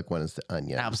garlic, one is the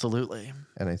onion. Absolutely.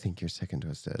 And I think you're sick and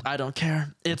twisted. I don't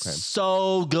care. It's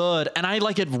so good. And I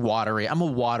like it watery. I'm a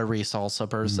watery salsa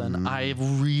person. I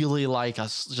really like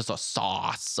just a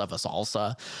sauce of a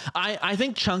salsa. I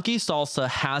think chunky salsa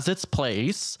has its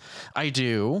place. I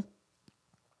do.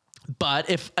 But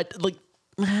if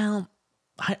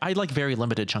I like very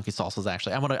limited chunky salsas.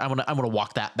 Actually, I want to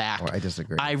walk that back. I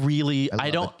disagree. I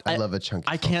love a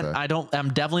chunky. Salsa.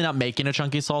 I'm definitely not making a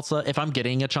chunky salsa. If I'm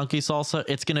getting a chunky salsa,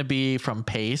 it's gonna be from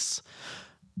Pace.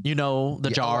 You know, the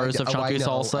jars of chunky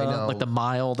salsa, like the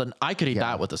mild, and I could eat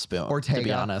that with a spoon. Or to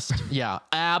be honest, yeah,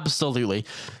 absolutely.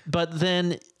 But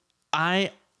then I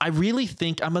really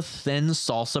think I'm a thin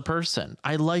salsa person.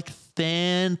 I like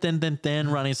thin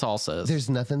runny salsas. There's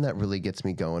nothing that really gets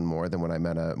me going more than when I'm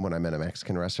at a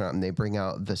Mexican restaurant and they bring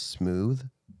out the smooth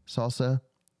salsa.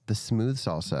 The smooth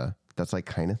salsa that's like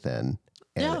kind of thin.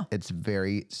 And it's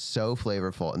so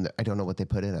flavorful. And I don't know what they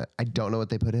put in it.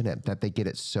 That they get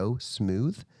it so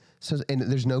smooth. And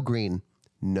there's no green.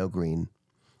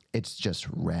 It's just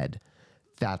red.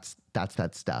 That's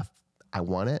that stuff. I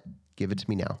want it. Give it to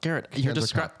me now. Gerit, you're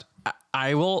described.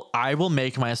 I will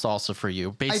make my salsa for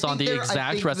you based on the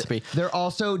exact recipe. They're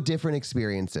also different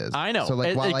experiences. I know. So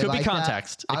like, it could be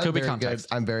context. It could be context.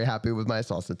 I'm very happy with my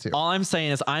salsa too. All I'm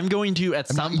saying is I'm going to at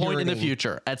some point in the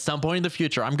future,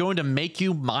 I'm going to make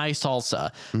you my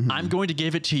salsa. I'm going to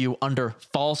give it to you under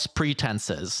false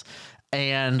pretenses.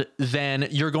 And then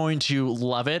you're going to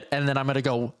love it. And then I'm going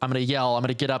to yell, I'm going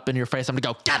to get up in your face. I'm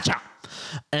going to go, gotcha.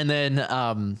 And then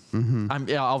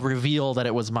I'll reveal that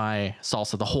it was my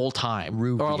salsa the whole time.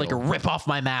 Or I'll like rip off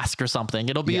my mask or something.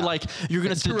 It'll be like you're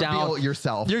going to sit down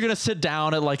yourself. You're going to sit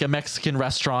down at like a Mexican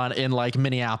restaurant in like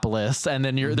Minneapolis, and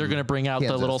then they're going to bring out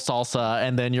the little salsa,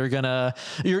 and then you're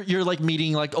like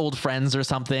meeting like old friends or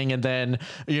something, and then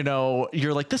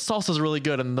you're like, this salsa is really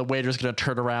good, and the waiter's going to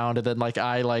turn around, and then like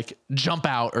I like jump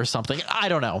out or something. I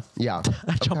don't know. Yeah.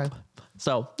 I jump.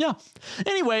 So, yeah.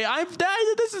 Anyway,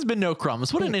 this has been No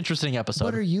Crumbs. What an interesting episode.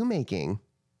 What are you making?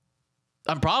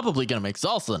 I'm probably going to make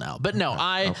salsa now, but no,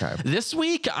 this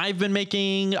week I've been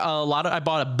making I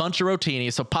bought a bunch of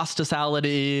rotini. So pasta salad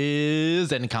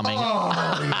is incoming.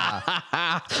 Oh,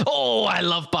 yeah. Oh, I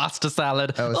love pasta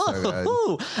salad. That was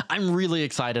so good. I'm really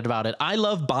excited about it. I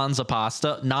love Banza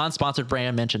pasta, non-sponsored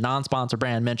brand mention.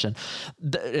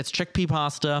 It's chickpea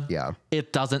pasta. Yeah.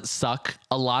 It doesn't suck.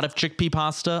 A lot of chickpea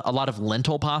pasta, a lot of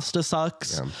lentil pasta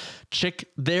sucks. Yeah.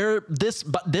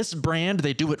 This brand,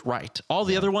 they do it right. All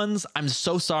the other ones, I'm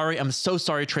so sorry,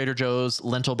 Trader Joe's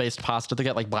lentil-based pasta. They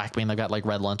got like black bean, they got like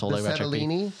red lentil, they got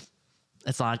chickpea.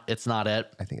 It's not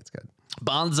it. I think it's good.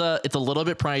 Banza, it's a little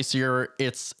bit pricier.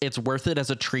 It's worth it as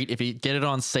a treat if you get it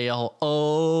on sale.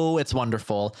 Oh, it's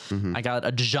wonderful. I got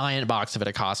a giant box of it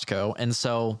at Costco, and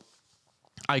so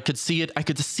I could see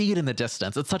it in the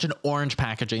distance. It's such an orange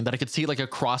packaging that I could see it like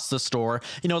across the store,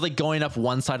 you know, like going up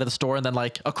one side of the store and then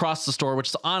like across the store, which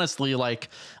is honestly like,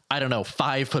 I don't know,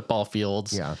 5 football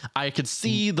fields. Yeah. I could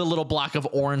see the little block of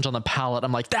orange on the pallet.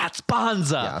 I'm like, that's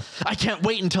Bonza. Yeah. I can't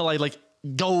wait until I like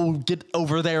go get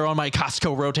over there on my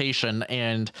Costco rotation.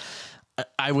 And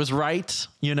I was right.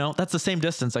 You know, that's the same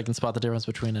distance. I can spot the difference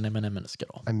between an M&M and a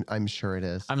Skittle. I'm sure it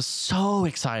is. I'm so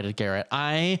excited, Garrett.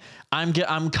 I'm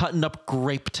cutting up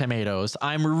grape tomatoes.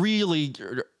 I'm really,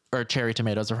 or cherry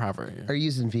tomatoes or however. Are you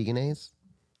using Veganese?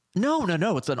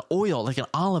 No. It's an oil, like an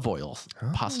olive oil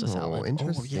pasta salad.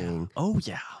 Interesting. Oh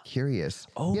yeah. Curious.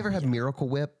 You ever had Miracle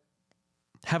Whip?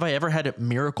 Have I ever had a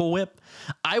Miracle Whip?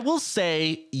 I will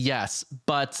say yes,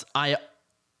 but I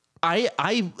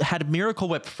had Miracle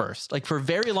Whip first, like for a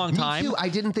very long time. Me too. I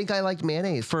didn't think I liked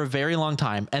mayonnaise for a very long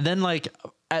time. And then like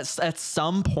at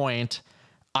some point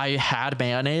I had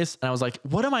mayonnaise and I was like,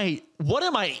 what am I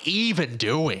even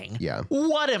doing? Yeah.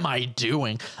 What am I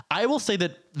doing? I will say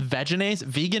that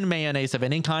vegan mayonnaise of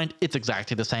any kind, it's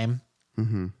exactly the same.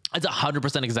 Mm-hmm. It's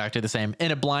 100% exactly the same.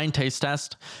 In a blind taste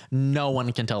test, no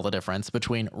one can tell the difference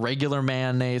between regular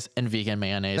mayonnaise and vegan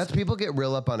mayonnaise. That's people get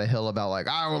real up on a hill about like,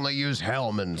 I only use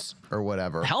Hellmann's or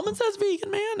whatever. Hellmann's has vegan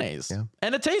mayonnaise. Yeah.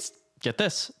 And it tastes, get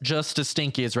this, just as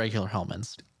stinky as regular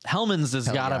Hellmann's. Hellmann's has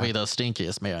got to be the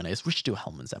stinkiest mayonnaise. We should do a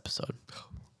Hellmann's episode.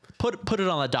 Put it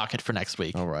on the docket for next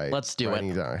week. All right. Let's do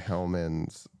it.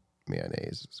 Hellmann's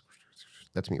mayonnaise.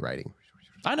 That's me writing.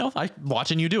 I know. I'm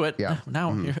watching you do it. Yeah.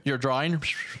 Now you're drawing.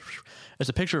 There's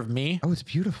a picture of me. Oh, it's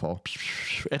beautiful.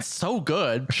 It's so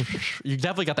good. You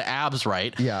definitely got the abs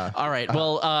right. Yeah. All right.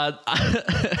 Well,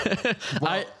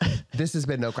 this has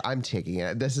been I'm taking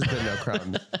it. This has been No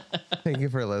Crumbs. Thank you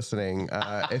for listening.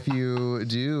 If you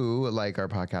do like our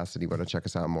podcast and you want to check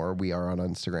us out more, we are on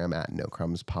Instagram at No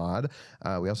Crumbs Pod.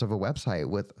 We also have a website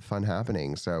with fun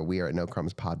happenings. So we are at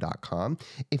nocrumbspod.com.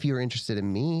 If you're interested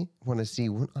in me, want to see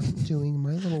what I'm doing in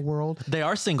my little world. They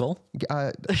are single.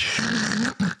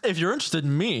 If you're interested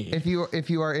in me. If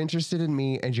you are interested in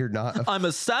me and you're not I'm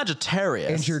a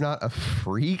Sagittarius. And you're not a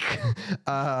freak,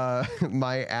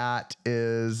 my at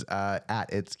is at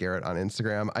It's Gerit on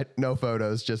Instagram. No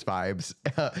photos, just vibes.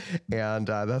 And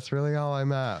that's really all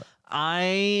I'm at.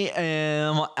 I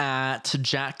am at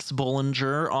Jax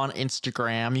Bollinger on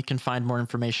Instagram. You can find more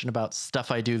information about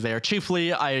stuff I do there.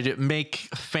 Chiefly, I make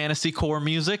fantasy core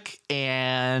music,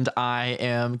 and I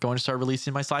am going to start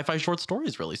releasing my sci-fi short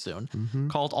stories really soon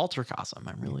called Altercosm.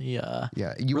 I'm really,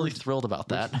 really thrilled about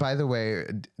that. By the way,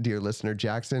 dear listener,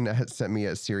 Jackson has sent me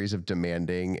a series of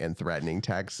demanding and threatening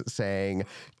texts saying,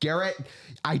 Garrett,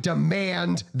 I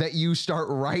demand that you start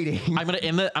writing. I'm gonna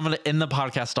end the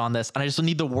podcast on this, and I just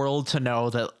need the world to know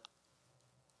that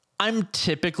I'm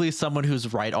typically someone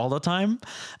who's right all the time,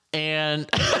 and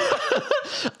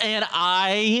and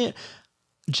I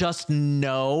just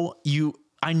know you.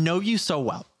 I know you so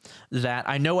well that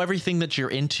I know everything that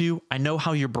you're into. I know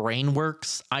how your brain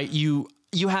works. You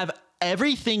have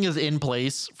everything is in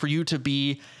place for you to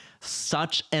be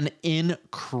such an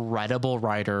incredible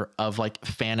writer of like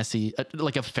fantasy,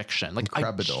 like a fiction, like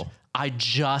incredible. I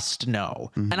just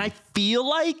know, and I feel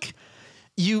like.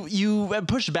 You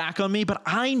push back on me, but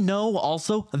I know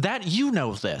also that you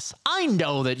know this. I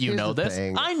know that you know this.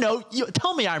 I know you.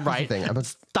 Tell me I'm right.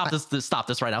 Stop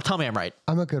this right now. Tell me I'm right.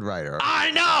 I'm a good writer. I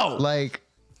know.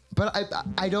 But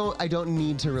I don't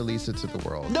need to release it to the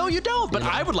world. No, you don't. But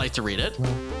I would like to read it. Well,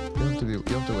 you'll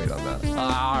have to wait on that.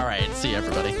 All right. See you,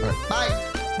 everybody. All right, bye.